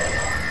detected.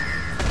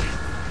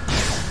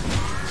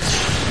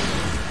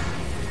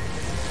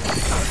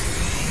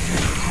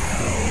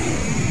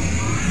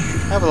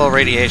 I have a little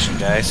radiation,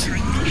 guys. Shield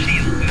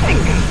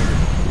moving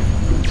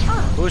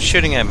down. Who's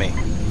shooting at me?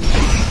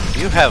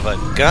 You have a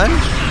gun?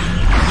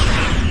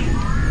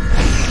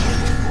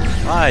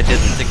 I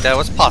didn't think that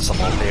was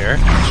possible here.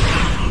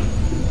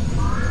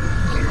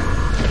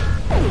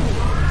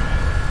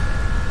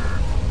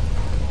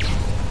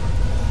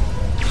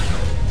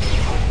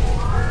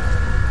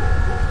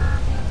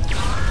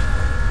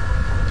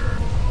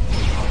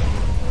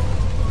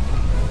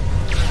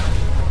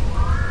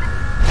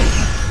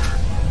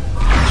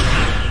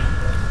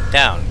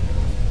 Down.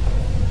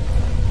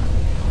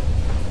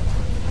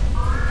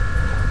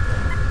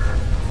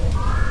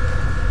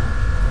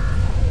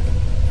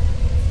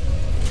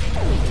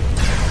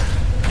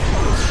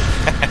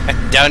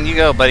 Down you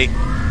go, buddy.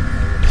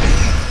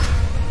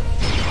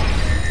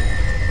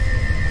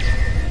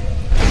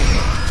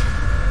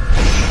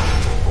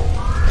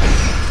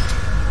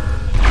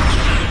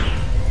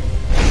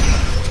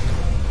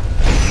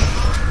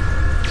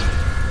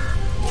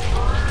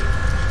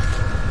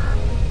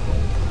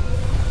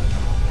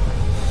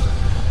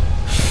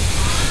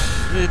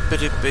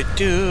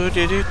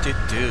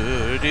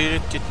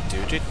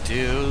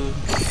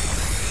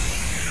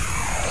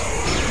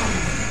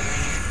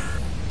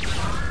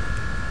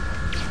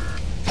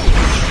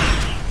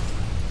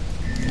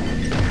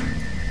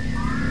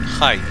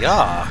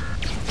 Hiya.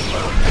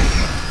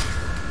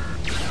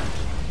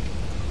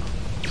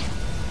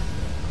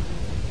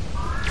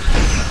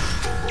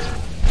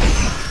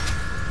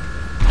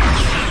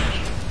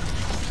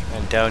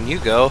 And down you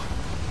go.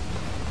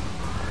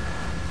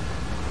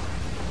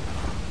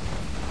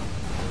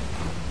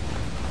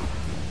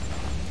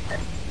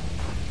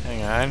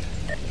 Hang on.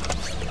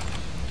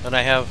 Don't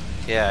I have...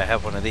 Yeah, I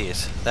have one of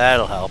these.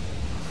 That'll help.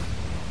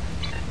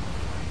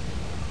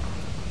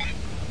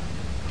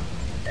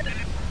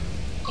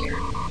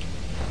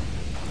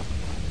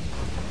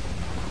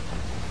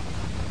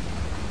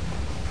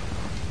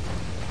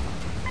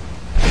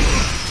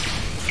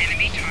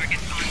 Enemy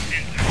targets on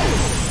sensor.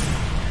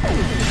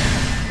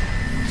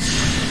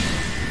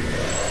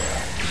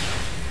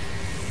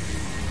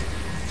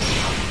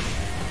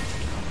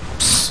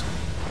 Psst.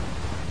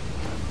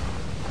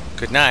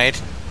 Good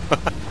night.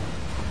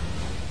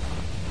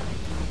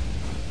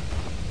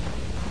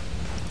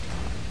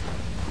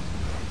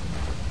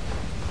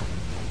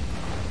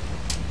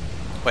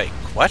 Wait,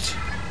 what?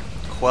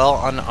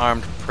 Quell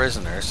unarmed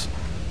prisoners.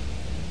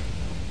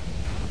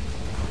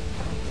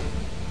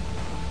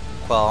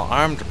 Quell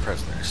armed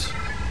prisoners.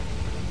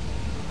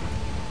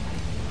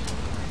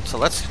 So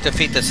let's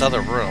defeat this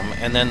other room,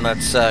 and then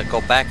let's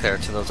go back there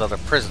to those other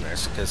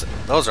prisoners, because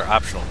those are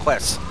optional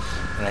quests.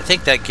 And I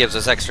think that gives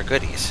us extra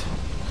goodies.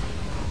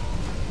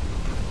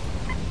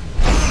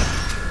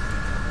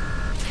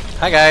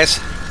 Hi, guys.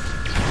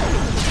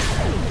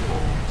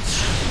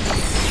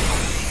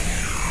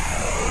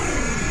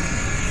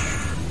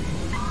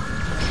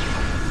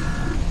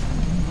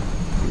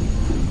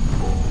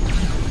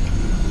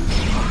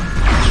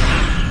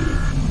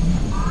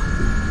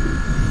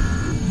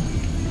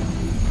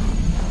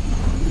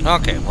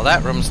 Okay, well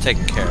that room's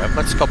taken care of.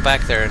 Let's go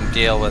back there and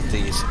deal with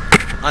these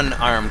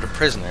unarmed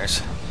prisoners.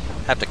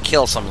 Have to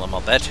kill some of them,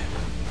 I'll bet.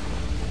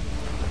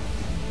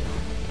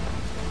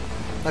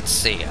 Let's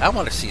see, I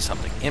want to see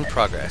something in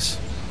progress.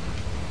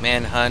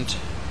 Manhunt.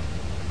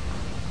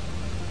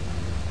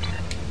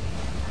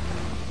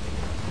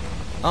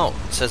 Oh,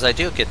 it says I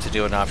do get to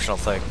do an optional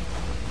thing.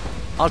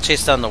 I'll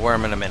chase down the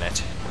worm in a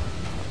minute.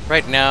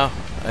 Right now,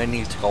 I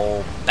need to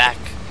go back.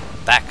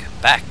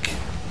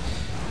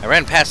 I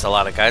ran past a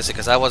lot of guys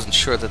because I wasn't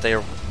sure that they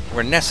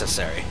were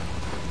necessary.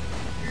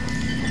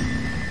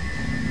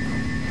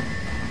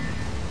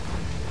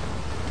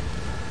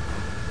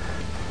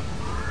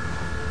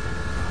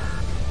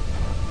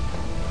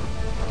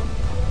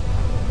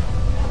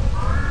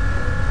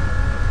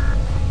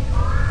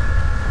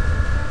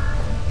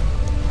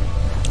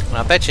 And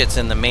I'll bet you it's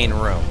in the main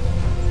room.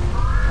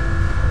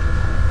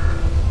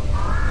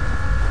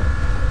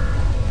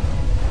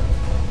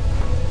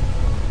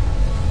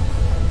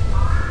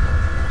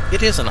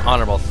 It is an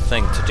honorable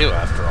thing to do,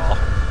 after all.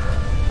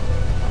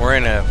 We're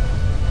in a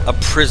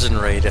prison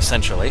raid,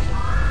 essentially.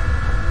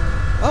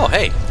 Oh,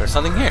 hey, there's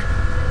something here.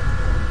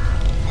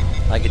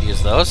 I could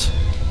use those.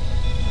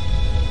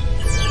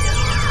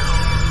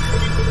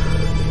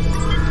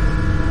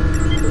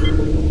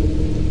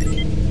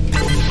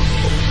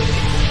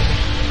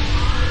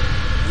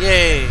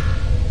 Yay!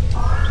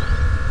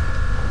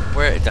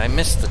 Where did I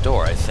miss the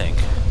door, I think.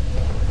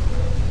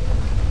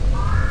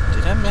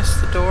 Did I miss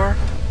the door?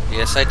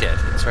 Yes, I did.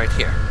 It's right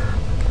here.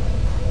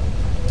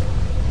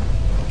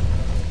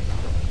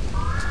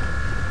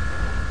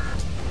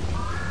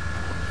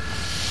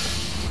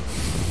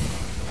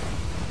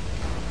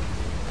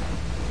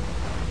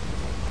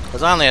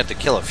 Because I only have to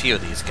kill a few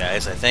of these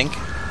guys, I think.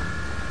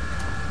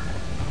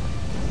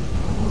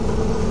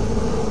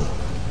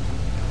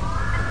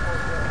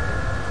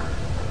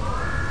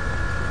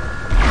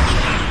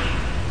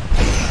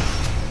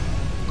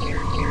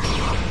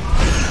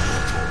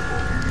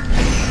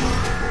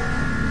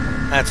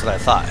 That's what I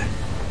thought.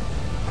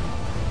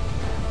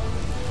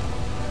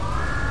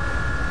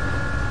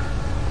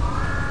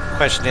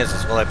 Question is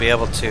will I be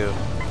able to...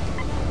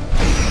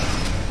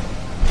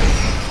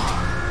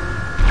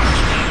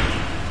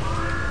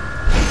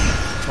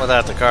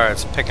 without the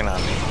guards picking on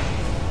me?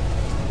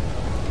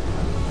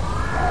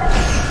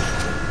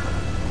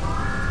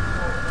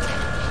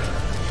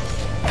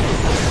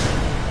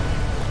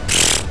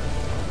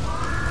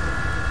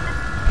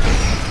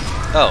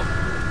 Oh.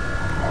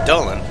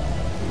 Dolan.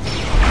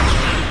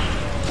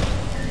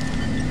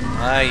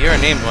 I You're a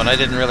named one. I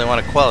didn't really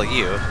want to quell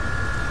you.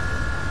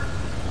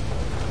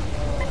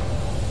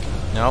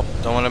 Nope,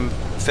 don't want to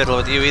fiddle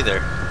with you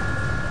either.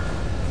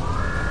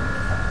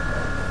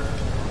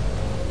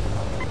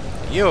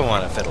 You don't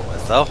want to fiddle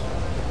with, though.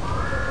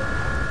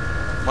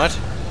 What?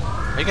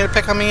 Are you gonna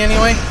pick on me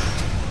anyway?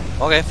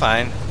 Okay,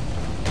 fine.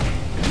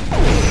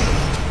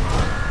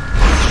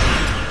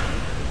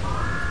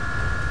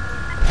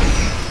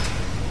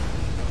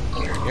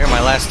 You're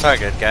my last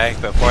target, guy,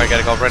 before I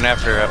gotta go run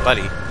after a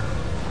buddy.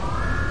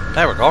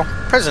 There we go.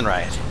 Prison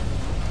riot.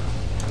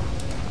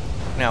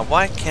 Now,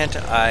 why can't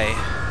I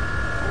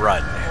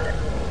run?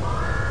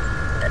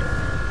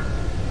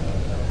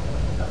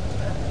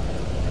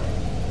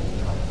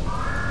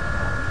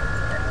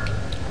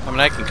 I mean,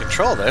 I can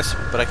control this,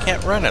 but I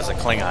can't run as a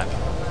Klingon.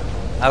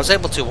 I was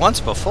able to once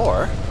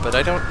before, but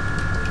I don't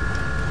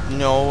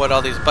know what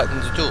all these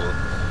buttons do.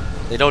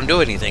 They don't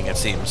do anything, it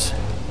seems.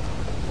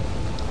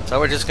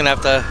 So we're just gonna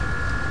have to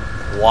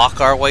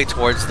walk our way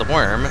towards the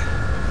worm.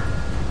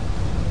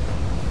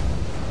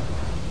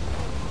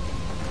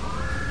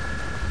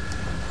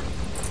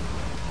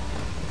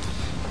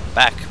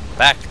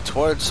 Back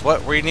towards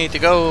what we need to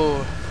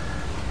go.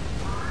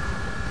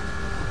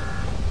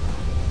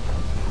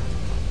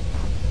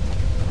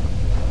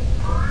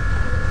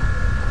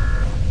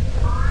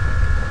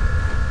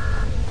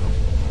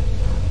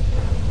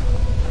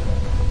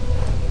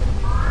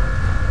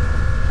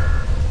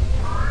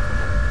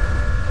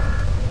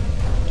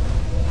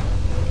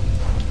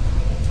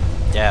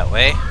 That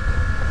way.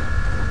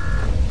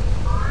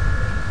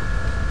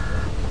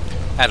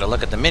 Had to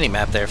look at the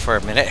mini-map there for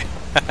a minute.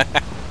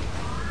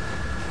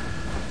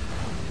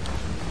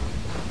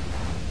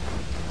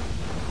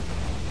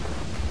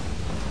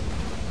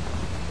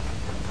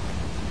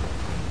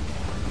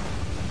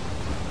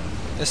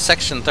 This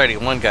Section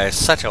 31 guy is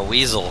such a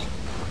weasel.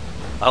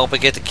 I hope I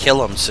get to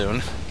kill him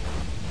soon.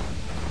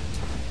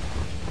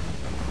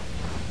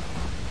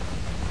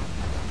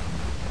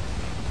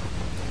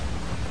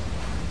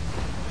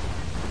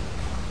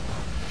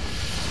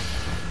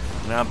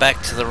 Now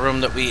back to the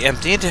room that we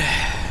emptied.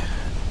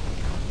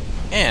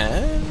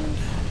 And...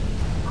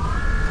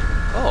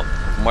 oh,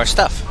 more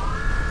stuff.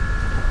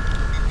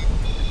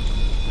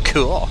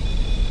 Cool.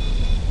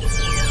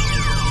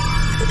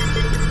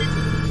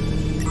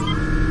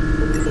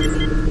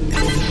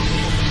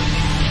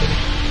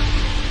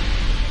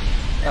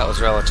 That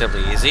was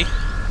relatively easy.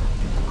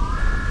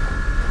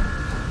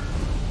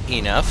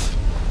 Enough.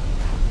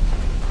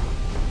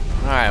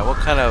 Alright, what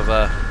kind of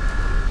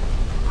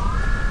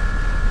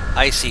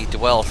icy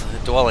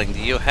dwelling do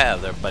you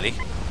have there, buddy?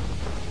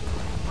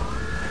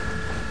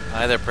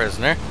 Hi there,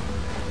 prisoner.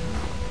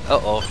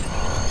 Uh-oh.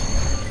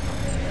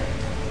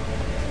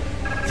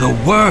 The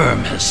worm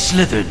has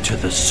slithered to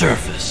the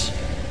surface.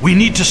 We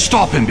need to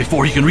stop him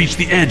before he can reach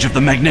the edge of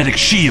the magnetic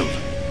shield.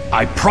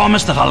 I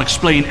promise that I'll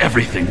explain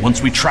everything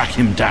once we track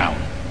him down.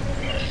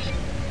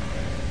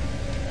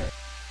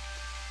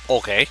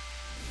 Okay.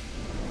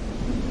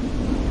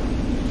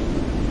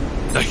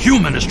 The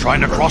human is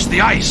trying to cross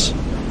the ice.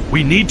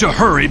 We need to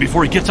hurry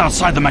before he gets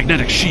outside the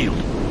magnetic shield.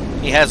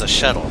 He has a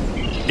shuttle.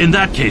 In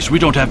that case, we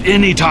don't have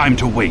any time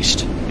to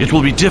waste. It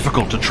will be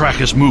difficult to track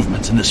his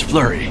movements in this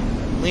flurry.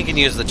 We can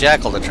use the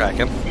jackal to track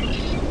him.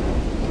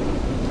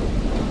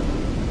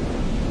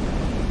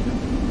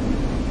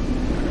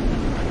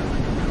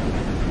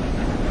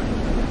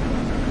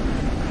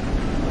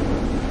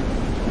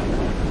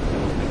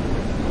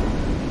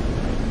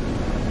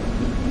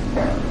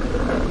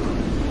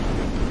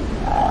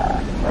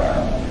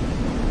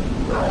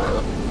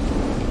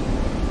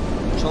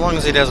 So long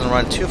as he doesn't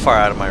run too far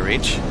out of my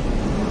reach.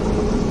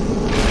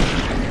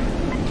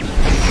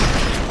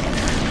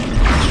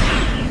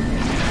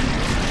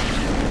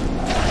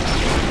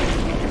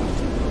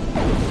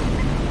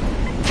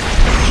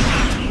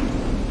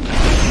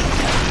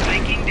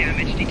 Viking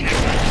damage detected.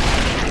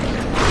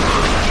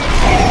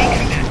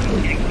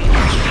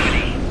 Enemy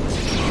combatants.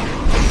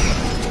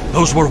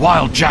 Those were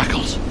wild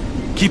jackals.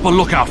 Keep a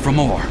lookout for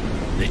more.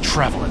 They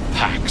travel in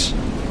packs.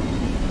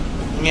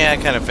 Yeah, I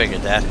kind of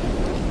figured that.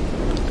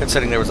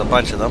 Considering there was a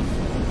bunch of them.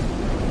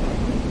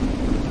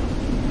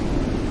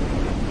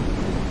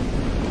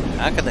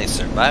 How can they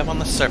survive on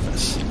the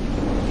surface?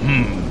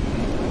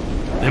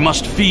 They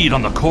must feed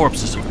on the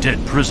corpses of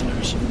dead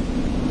prisoners.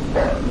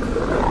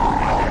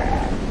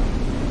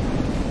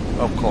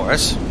 Of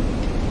course.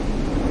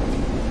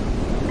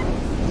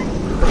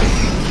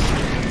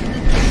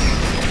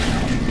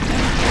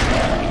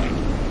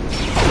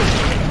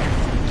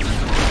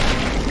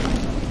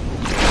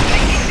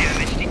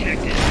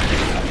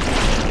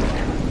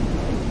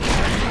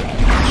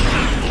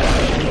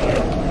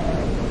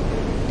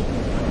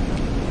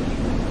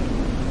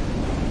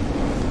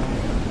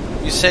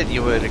 Said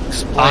you would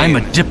explain. I'm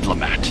a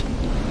diplomat.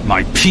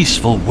 My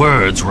peaceful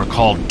words were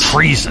called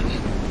treason.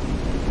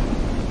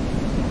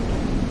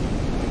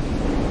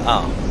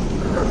 Oh.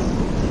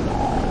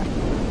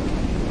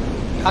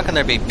 How can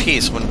there be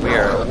peace when we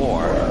are at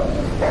war?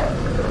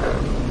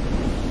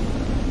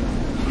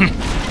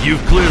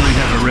 You've clearly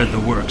never read the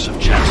works of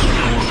Chancellor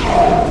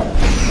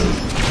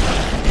Gorgon.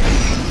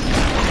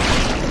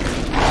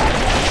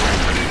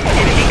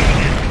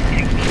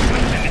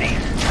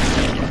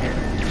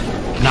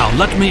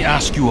 let me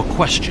ask you a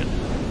question.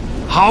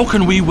 How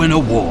can we win a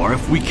war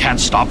if we can't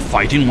stop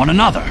fighting one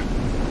another?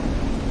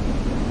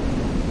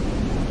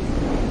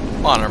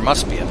 Honor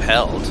must be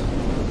upheld.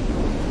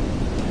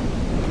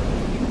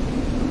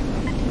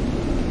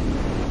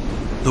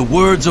 The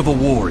words of a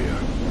warrior.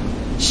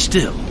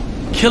 Still,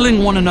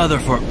 killing one another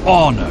for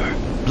honor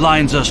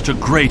blinds us to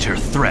greater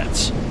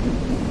threats.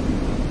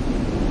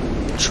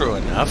 True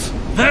enough.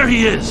 There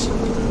he is!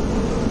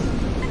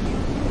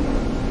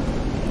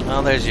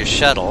 Oh, there's your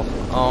shuttle.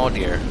 Oh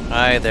dear.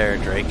 Hi there,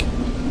 Drake.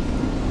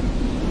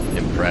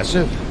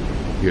 Impressive.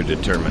 Your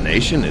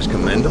determination is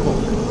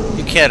commendable.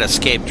 You can't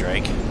escape,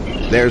 Drake.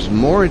 There's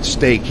more at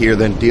stake here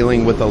than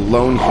dealing with a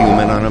lone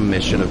human on a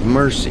mission of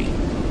mercy.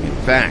 In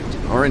fact,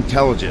 our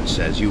intelligence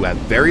says you have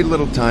very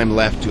little time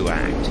left to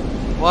act.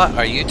 What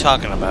are you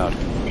talking about?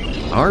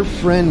 Our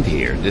friend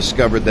here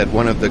discovered that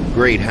one of the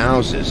great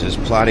houses is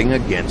plotting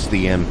against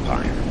the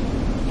Empire.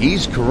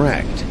 He's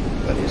correct,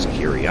 but his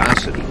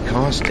curiosity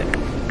cost him.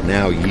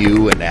 Now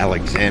you and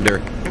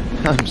Alexander,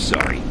 I'm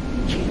sorry,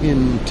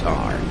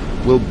 Kimtar,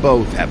 will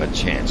both have a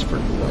chance for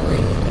glory.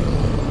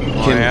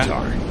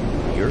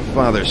 Kimtar, your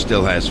father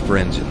still has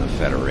friends in the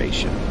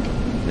Federation.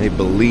 They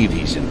believe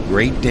he's in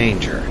great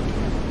danger.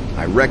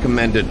 I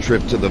recommend a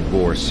trip to the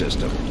Bohr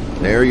system.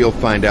 There you'll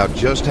find out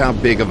just how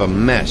big of a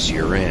mess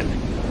you're in,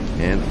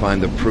 and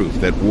find the proof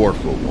that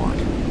Worf will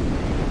want.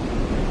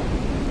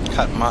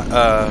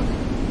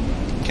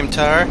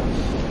 Kimtar?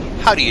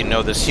 How do you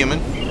know this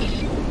human?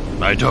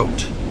 I don't.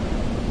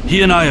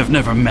 He and I have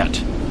never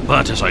met,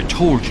 but as I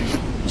told you,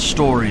 the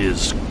story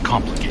is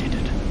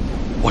complicated.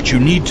 What you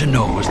need to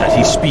know is that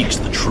he speaks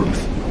the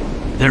truth.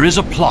 There is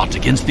a plot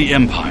against the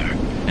Empire,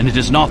 and it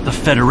is not the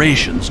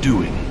Federation's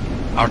doing.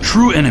 Our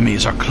true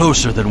enemies are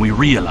closer than we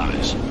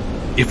realize.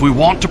 If we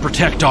want to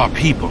protect our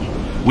people,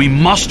 we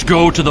must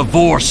go to the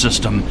Vor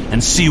system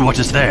and see what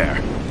is there.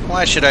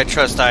 Why should I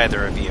trust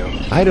either of you?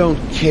 I don't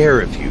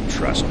care if you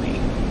trust me.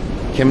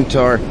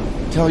 Kimtar,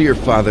 tell your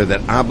father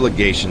that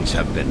obligations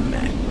have been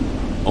met.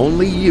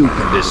 Only you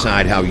can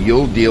decide how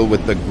you'll deal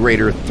with the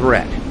greater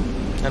threat.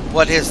 And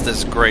what is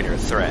this greater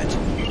threat?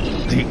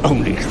 The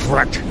only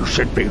threat you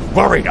should be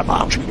worried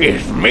about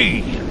is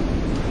me.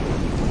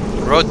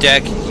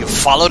 Rodek, you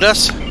followed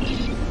us?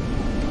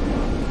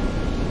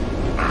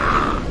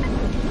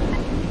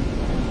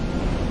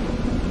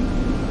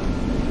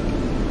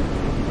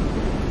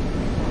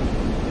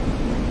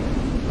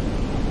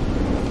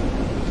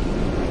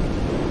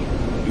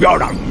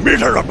 You're a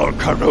miserable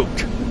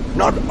Karut.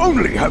 Not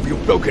only have you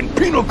broken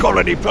penal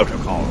colony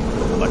protocol,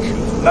 but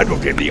you've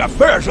meddled in the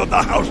affairs of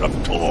the House of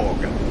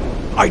Torg.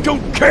 I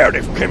don't care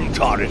if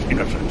Kimtar is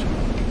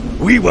innocent.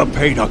 We were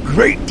paid a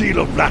great deal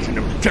of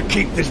platinum to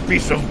keep this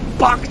piece of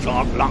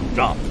Bakdog locked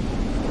up.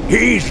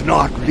 He's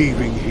not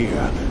leaving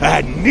here,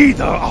 and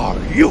neither are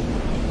you.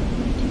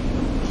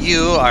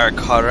 You are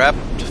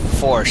corrupt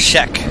for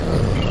Shek.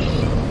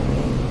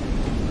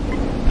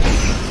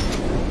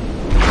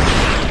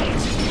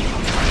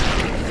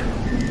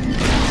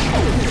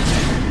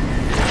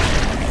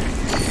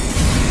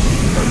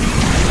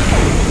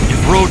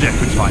 Rodek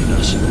could find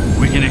us.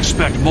 We can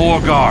expect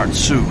more guards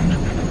soon.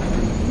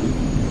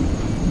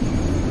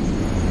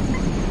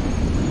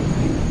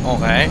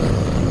 Okay.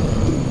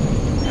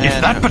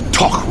 If that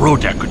Batok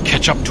Rodek could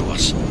catch up to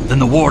us, then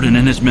the Warden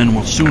and his men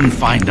will soon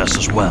find us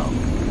as well.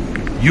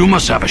 You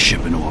must have a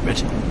ship in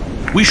orbit.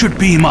 We should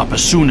beam up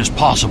as soon as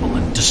possible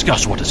and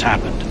discuss what has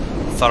happened.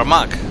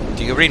 Tharmak,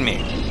 do you read me?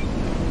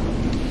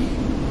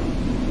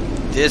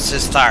 This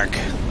is Thark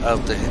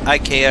of the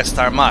IKS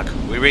Tharmak.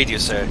 We read you,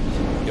 sir.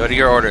 Go to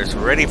your orders.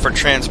 We're ready for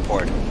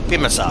transport.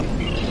 Beam us up.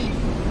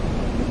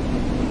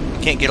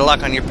 Can't get a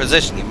lock on your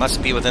position. You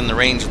must be within the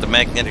range of the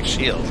magnetic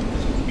shield.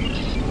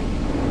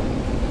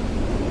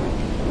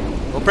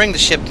 We'll bring the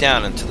ship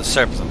down into the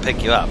surface and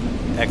pick you up.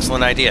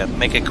 Excellent idea.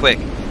 Make it quick.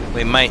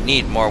 We might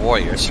need more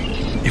warriors.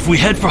 If we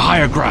head for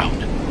higher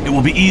ground, it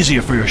will be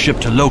easier for your ship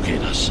to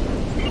locate us.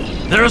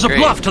 There is a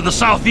bluff to the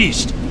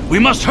southeast. We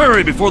must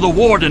hurry before the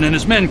Warden and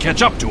his men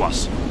catch up to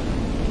us.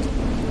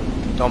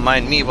 Don't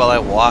mind me while I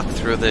walk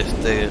through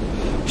the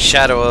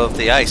shadow of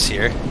the ice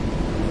here.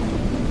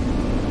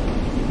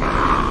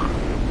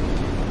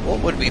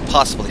 What would we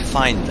possibly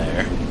find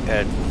there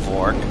at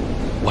Vork?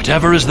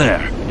 Whatever is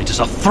there, it is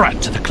a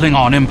threat to the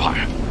Klingon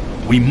Empire.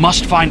 We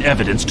must find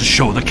evidence to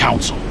show the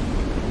Council.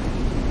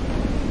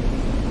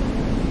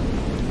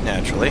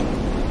 Naturally.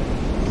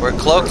 We're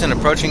cloaked and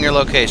approaching your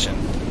location.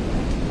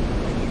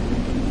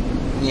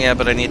 Yeah,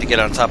 but I need to get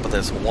on top of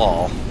this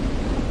wall.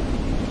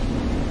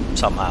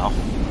 Somehow.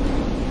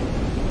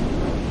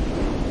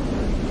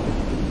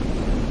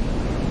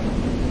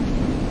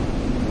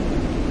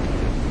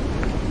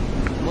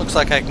 Looks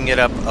like I can get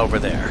up over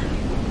there.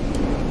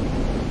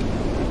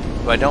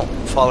 But I don't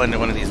fall into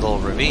one of these little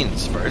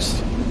ravines first.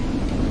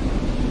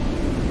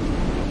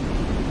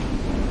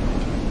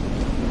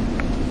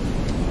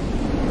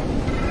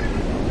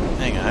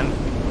 Hang on.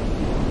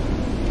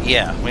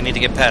 Yeah, we need to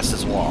get past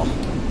this wall.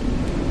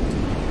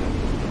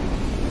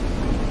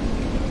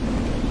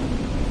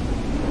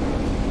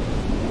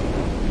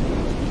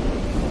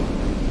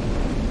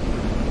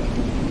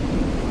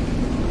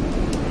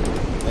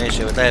 wish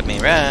it would let me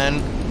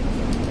run.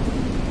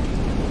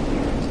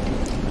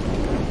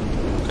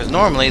 Because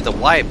normally the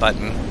Y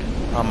button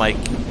on my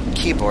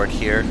keyboard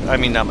here, I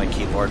mean not my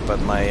keyboard,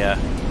 but my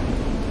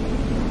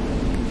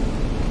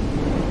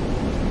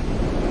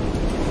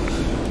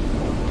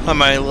on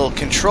my little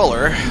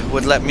controller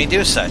would let me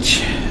do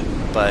such,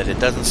 but it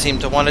doesn't seem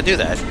to want to do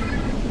that.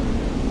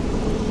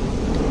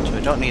 So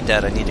I don't need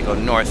that, I need to go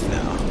north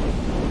now.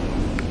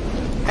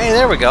 Hey,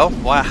 there we go.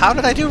 Wow, how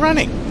did I do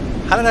running?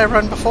 How did I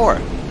run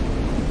before?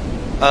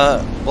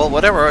 Well,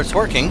 whatever, it's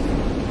working.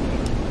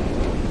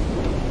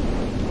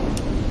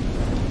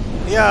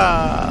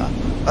 Yeah!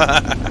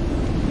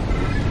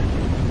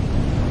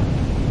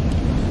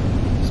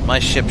 So my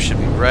ship should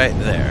be right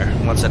there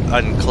once it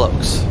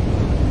uncloaks.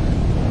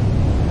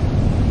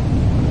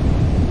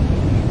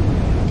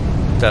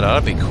 That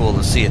ought to be cool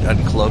to see it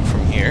uncloak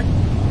from here,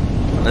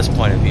 from this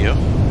point of view.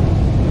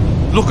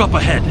 Look up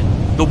ahead.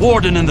 The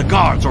warden and the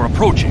guards are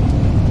approaching.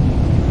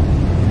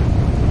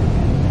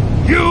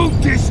 You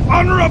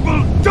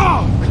dishonorable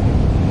dog!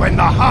 When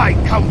the High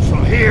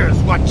Council hears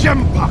what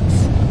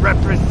Jempok's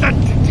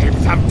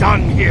representatives have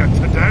done here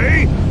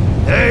today,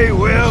 they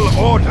will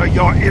order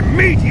your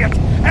immediate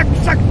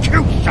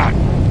execution!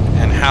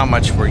 And how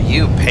much were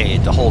you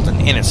paid to hold an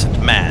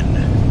innocent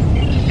man?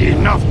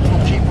 Enough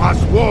to keep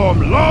us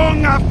warm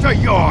long after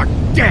you're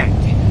dead.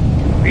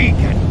 We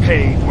get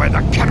paid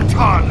whether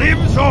Kemtar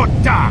lives or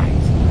dies.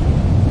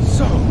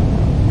 So,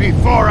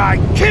 before I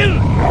kill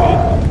you,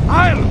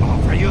 I'll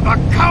offer you the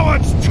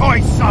coward's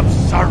choice of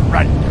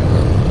surrender.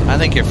 I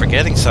think you're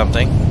forgetting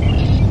something.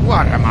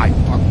 What am I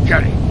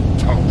forgetting,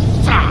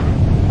 Tosa?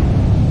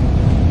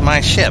 My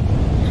ship.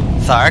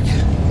 Thark,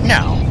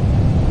 no.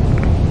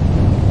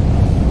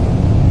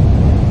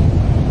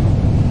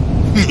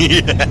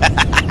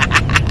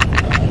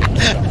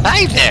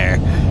 Hi there!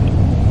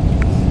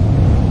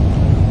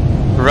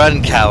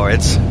 Run,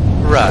 cowards.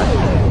 Run.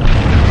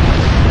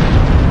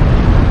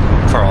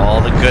 For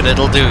all the good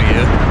it'll do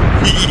you.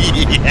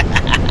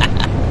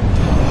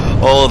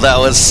 Oh, that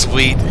was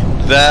sweet.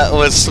 That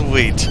was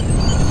sweet.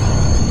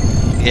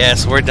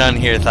 Yes, we're done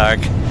here,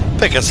 Thark.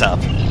 Pick us up.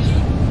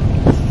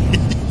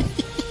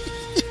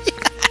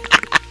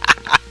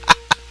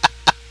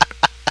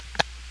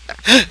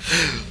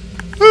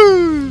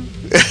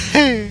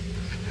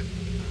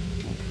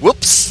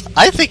 Whoops!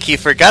 I think he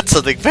forgot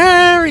something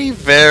very,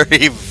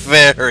 very,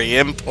 very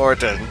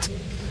important.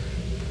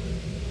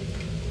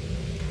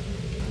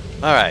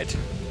 Alright.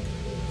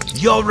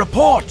 Your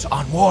report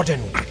on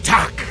Warden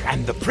attack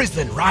and the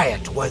prison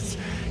riot was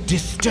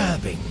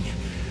disturbing.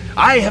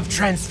 I have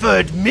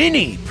transferred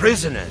many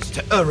prisoners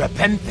to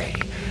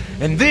penthe,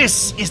 and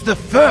this is the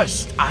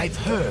first I've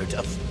heard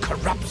of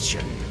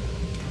corruption.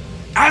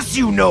 As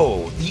you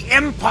know, the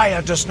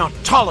Empire does not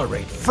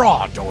tolerate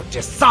fraud or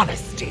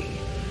dishonesty.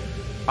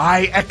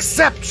 I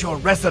accept your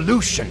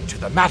resolution to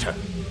the matter,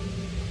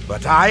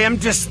 but I am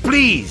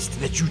displeased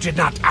that you did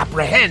not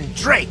apprehend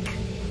Drake.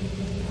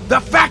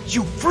 The fact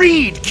you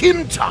freed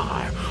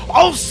Kimtar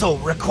also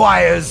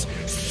requires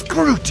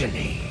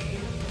scrutiny.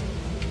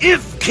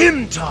 If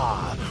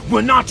Kimtar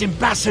were not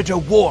Ambassador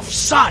Worf's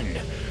son,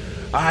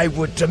 I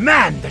would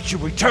demand that you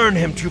return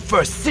him to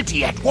First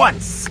City at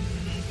once.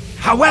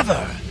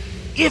 However,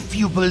 if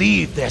you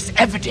believe there's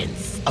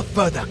evidence of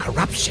further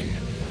corruption,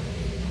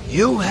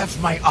 you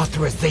have my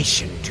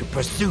authorization to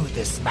pursue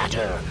this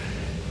matter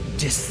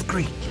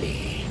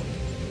discreetly.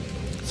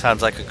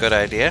 Sounds like a good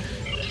idea.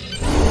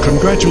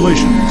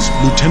 Congratulations,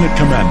 Lieutenant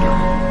Commander.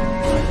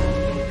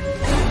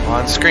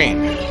 On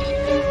screen.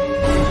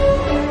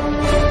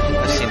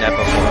 I've seen that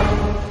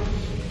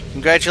before.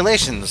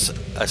 Congratulations,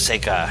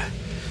 Aseka.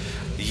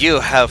 You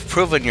have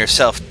proven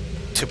yourself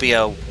to be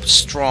a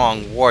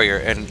strong warrior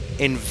and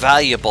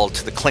invaluable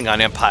to the Klingon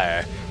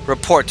Empire.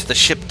 Report to the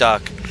ship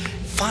dock.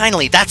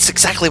 Finally, that's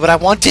exactly what I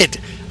wanted!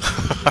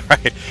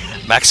 Alright,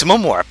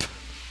 maximum warp.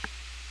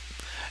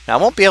 Now,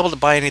 I won't be able to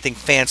buy anything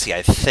fancy,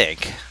 I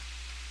think.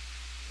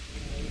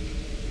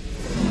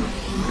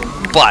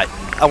 But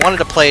I wanted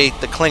to play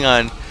the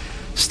Klingon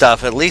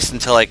stuff at least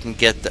until I can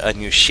get a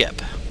new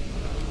ship.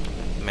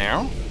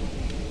 Meryl?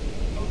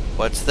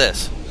 What's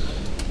this?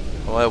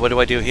 What do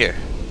I do here?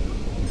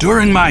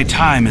 During my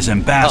time as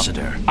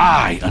ambassador,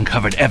 I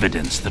uncovered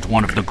evidence that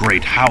one of the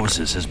great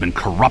houses has been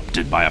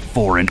corrupted by a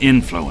foreign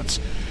influence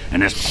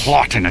and is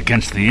plotting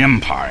against the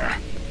Empire.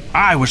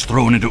 I was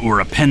thrown into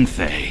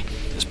penthe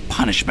as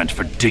punishment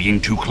for digging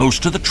too close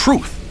to the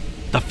truth.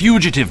 The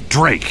fugitive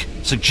Drake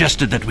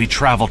suggested that we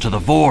travel to the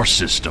Vor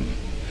system.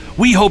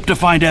 We hope to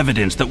find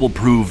evidence that will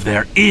prove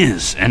there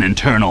is an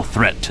internal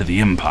threat to the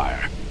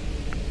Empire.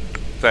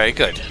 Very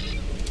good.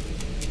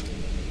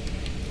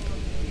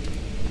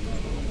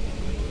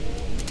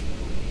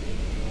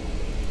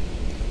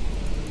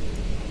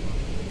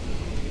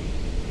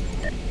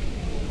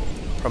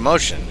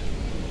 Promotion.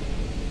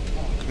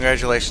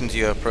 Congratulations,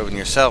 you have proven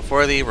yourself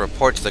worthy.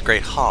 Report to the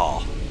Great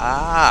Hall.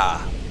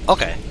 Ah,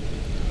 okay.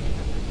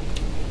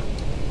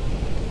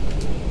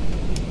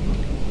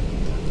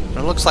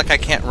 It looks like I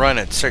can't run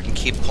at certain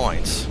key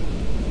points.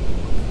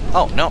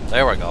 Oh, no,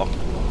 there we go.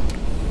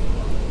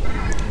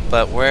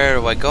 But where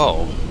do I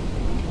go?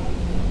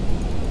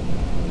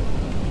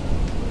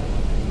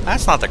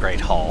 That's not the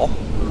Great Hall.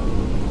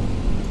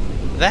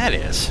 That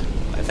is,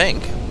 I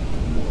think.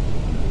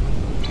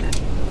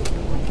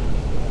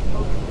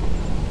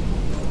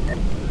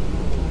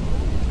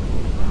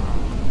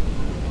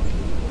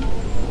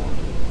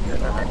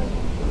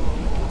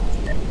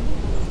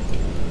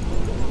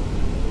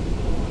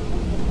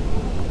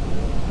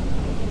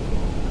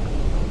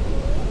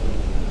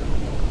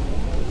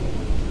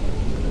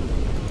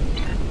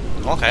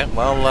 Okay,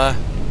 well,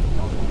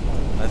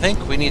 I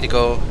think we need to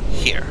go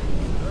here.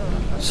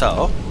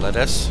 So, let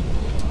us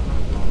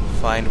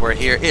find where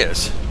here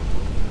is.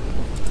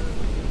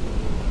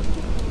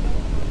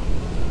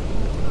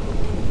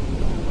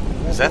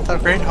 Is that the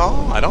Great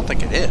Hall? I don't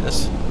think it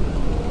is.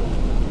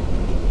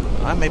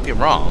 I may be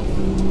wrong.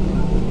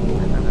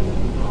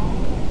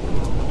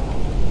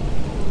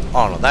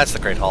 Oh no, that's the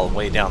Great Hall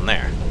way down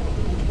there.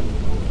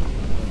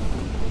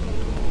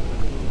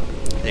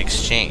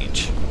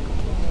 Exchange.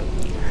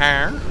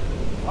 Huh?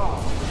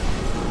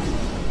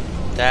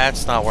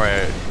 That's not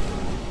where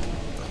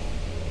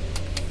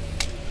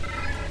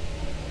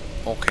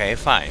Okay,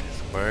 fine.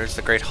 Where's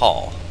the Great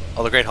Hall?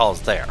 Oh, the Great Hall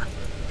is there.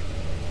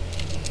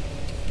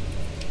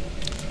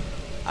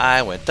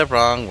 I went the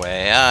wrong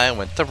way. I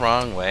went the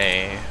wrong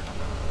way.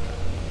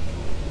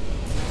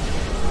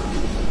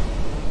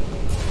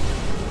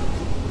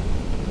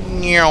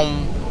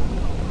 Nyum.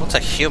 What's a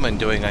human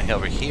doing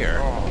over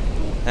here?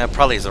 That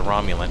probably is a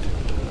Romulan.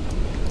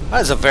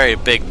 That is a very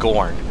big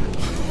Gorn.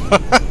 I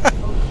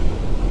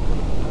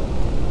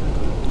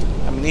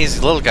mean,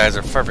 these little guys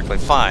are perfectly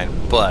fine,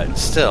 but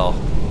still.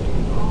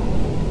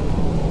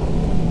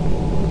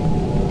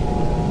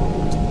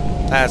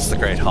 That's the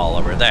Great Hall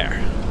over there.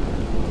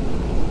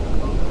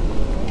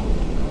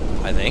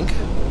 I think.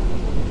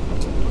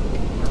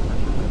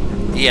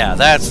 Yeah,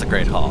 that's the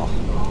Great Hall.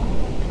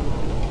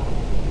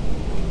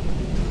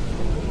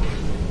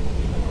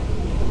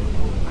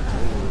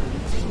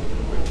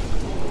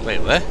 Wait,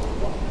 what?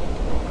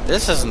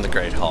 This isn't the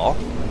Great Hall.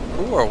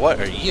 Who or what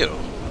are you?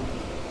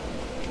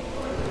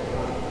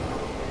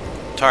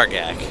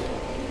 Targak.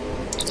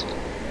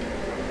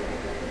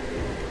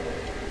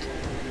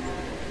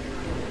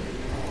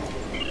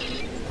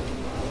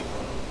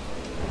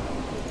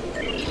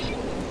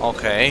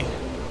 Okay.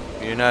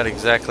 You're not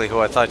exactly who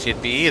I thought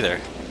you'd be either.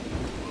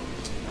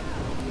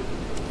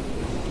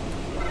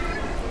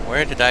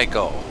 Where did I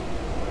go?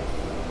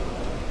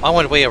 I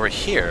went way over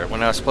here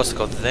when I was supposed to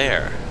go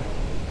there.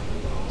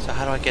 So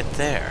how do I get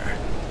there?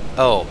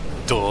 Oh,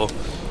 duh.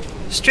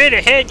 Straight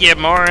ahead, you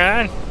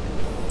moron!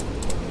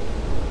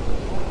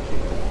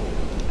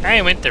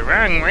 I went the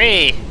wrong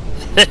way.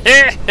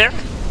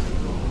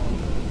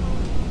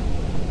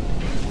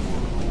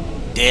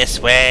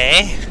 This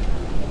way?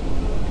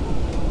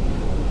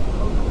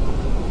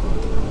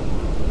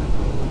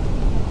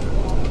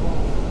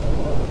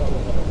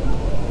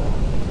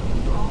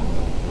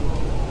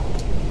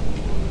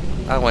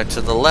 I went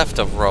to the left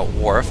of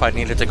Wharf. I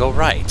needed to go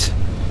right.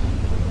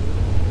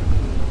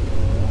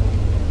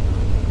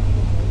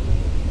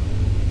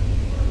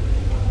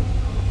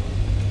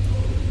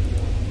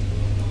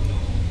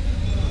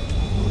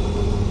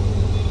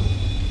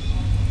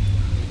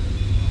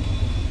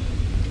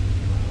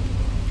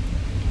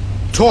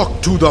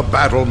 Talk to the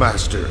battle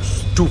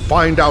masters to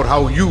find out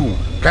how you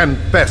can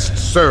best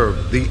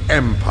serve the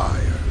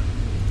Empire.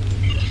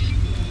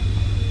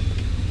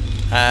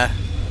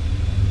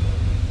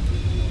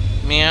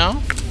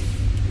 Meow?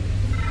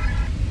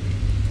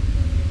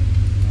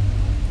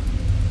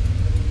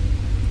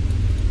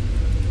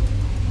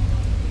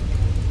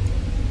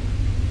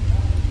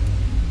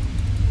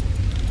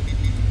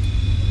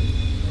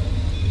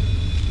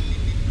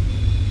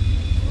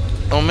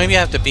 Well, maybe I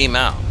have to beam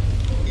out.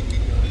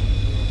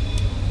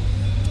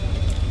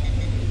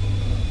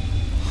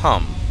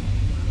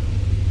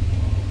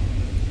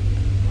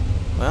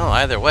 Well,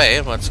 either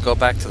way, let's go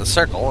back to the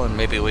circle and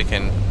maybe we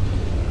can,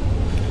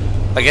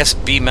 I guess,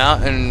 beam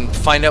out and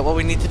find out what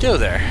we need to do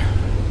there.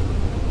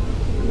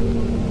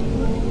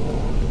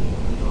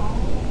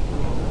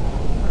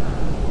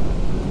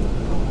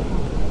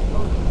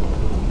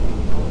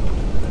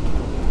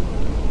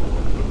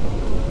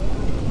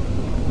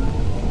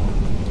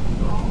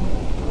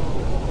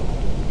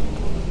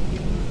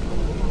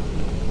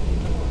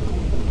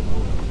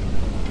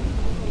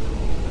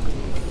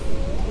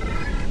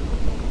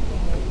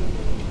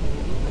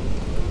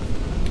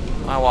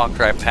 I walked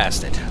right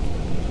past it.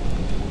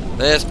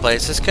 This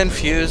place is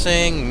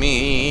confusing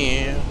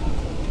me.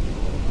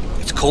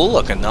 It's cool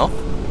looking though.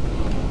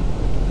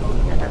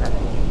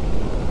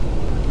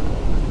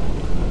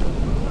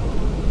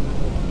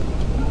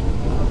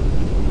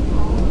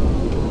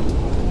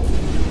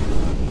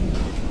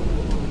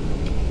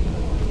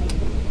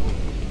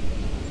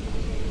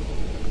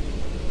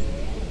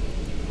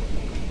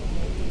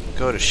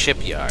 Go to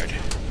shipyard.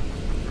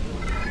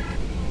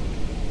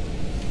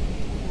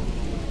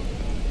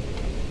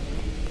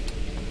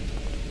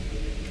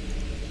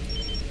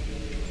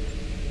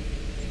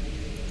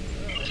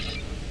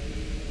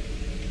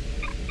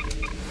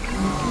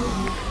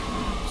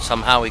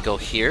 somehow we go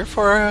here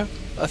for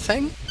a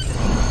thing?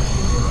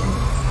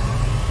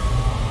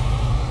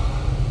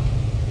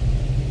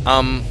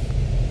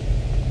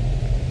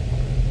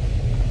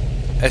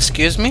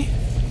 Excuse me?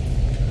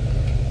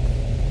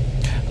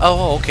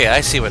 Oh, okay, I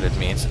see what it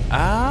means.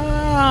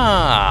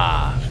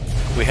 Ah!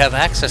 We have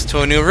access to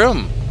a new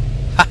room!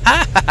 Ha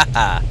ha ha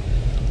ha!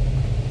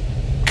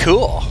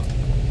 Cool!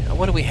 Now,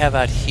 what do we have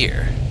out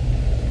here?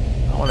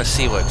 I want to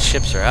see what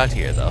ships are out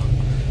here, though.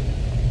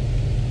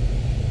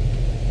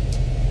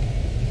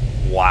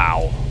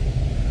 Wow.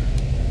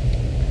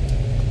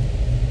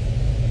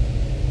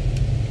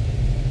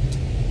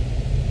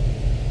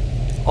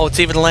 Oh, it's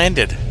even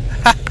landed.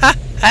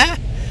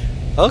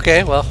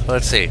 Okay, well,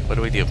 let's see. What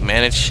do we do?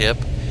 Manage ship.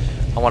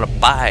 I want to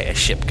buy a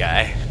ship,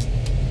 guy.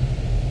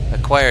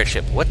 Acquire a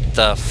ship. What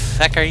the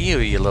feck are you,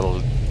 you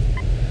little...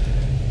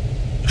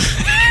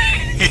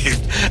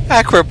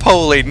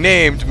 Acropole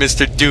named,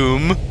 Mr.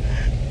 Doom.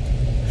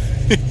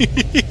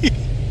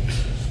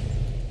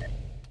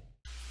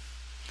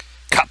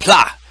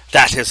 Kapla!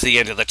 That is the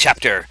end of the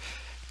chapter.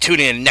 Tune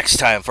in next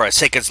time for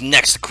Aseika's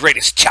next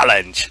greatest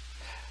challenge.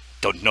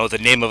 Don't know the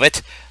name of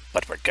it,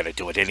 but we're gonna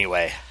do it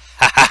anyway.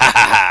 Ha ha ha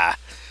ha!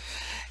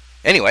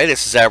 Anyway,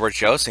 this is Average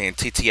Joe saying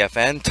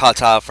TTFN,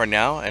 ta-ta for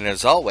now, and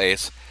as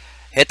always,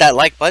 hit that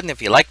like button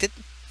if you liked it.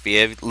 If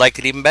you liked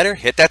it even better,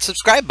 hit that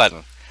subscribe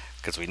button,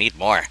 because we need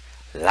more.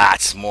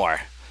 Lots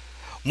more.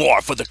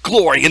 More for the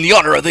glory and the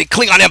honor of the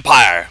Klingon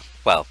Empire!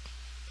 Well,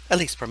 at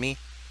least for me.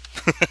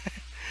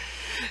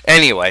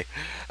 Anyway,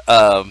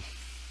 I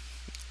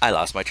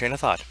lost my train of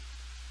thought.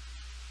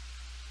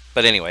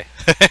 But anyway,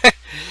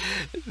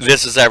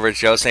 this is Average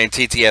Joe saying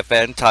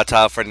TTFN,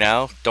 ta-ta for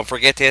now. Don't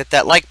forget to hit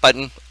that like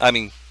button.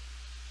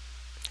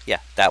 Yeah,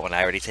 that one,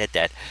 I already said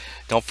that.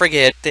 Don't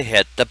forget to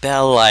hit the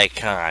bell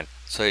icon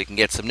so you can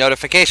get some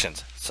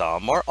notifications.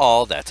 Some or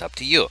all, that's up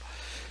to you.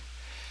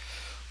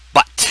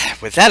 But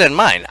with that in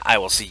mind, I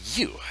will see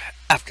you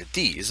after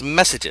these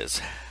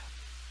messages.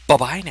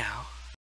 Bye-bye now.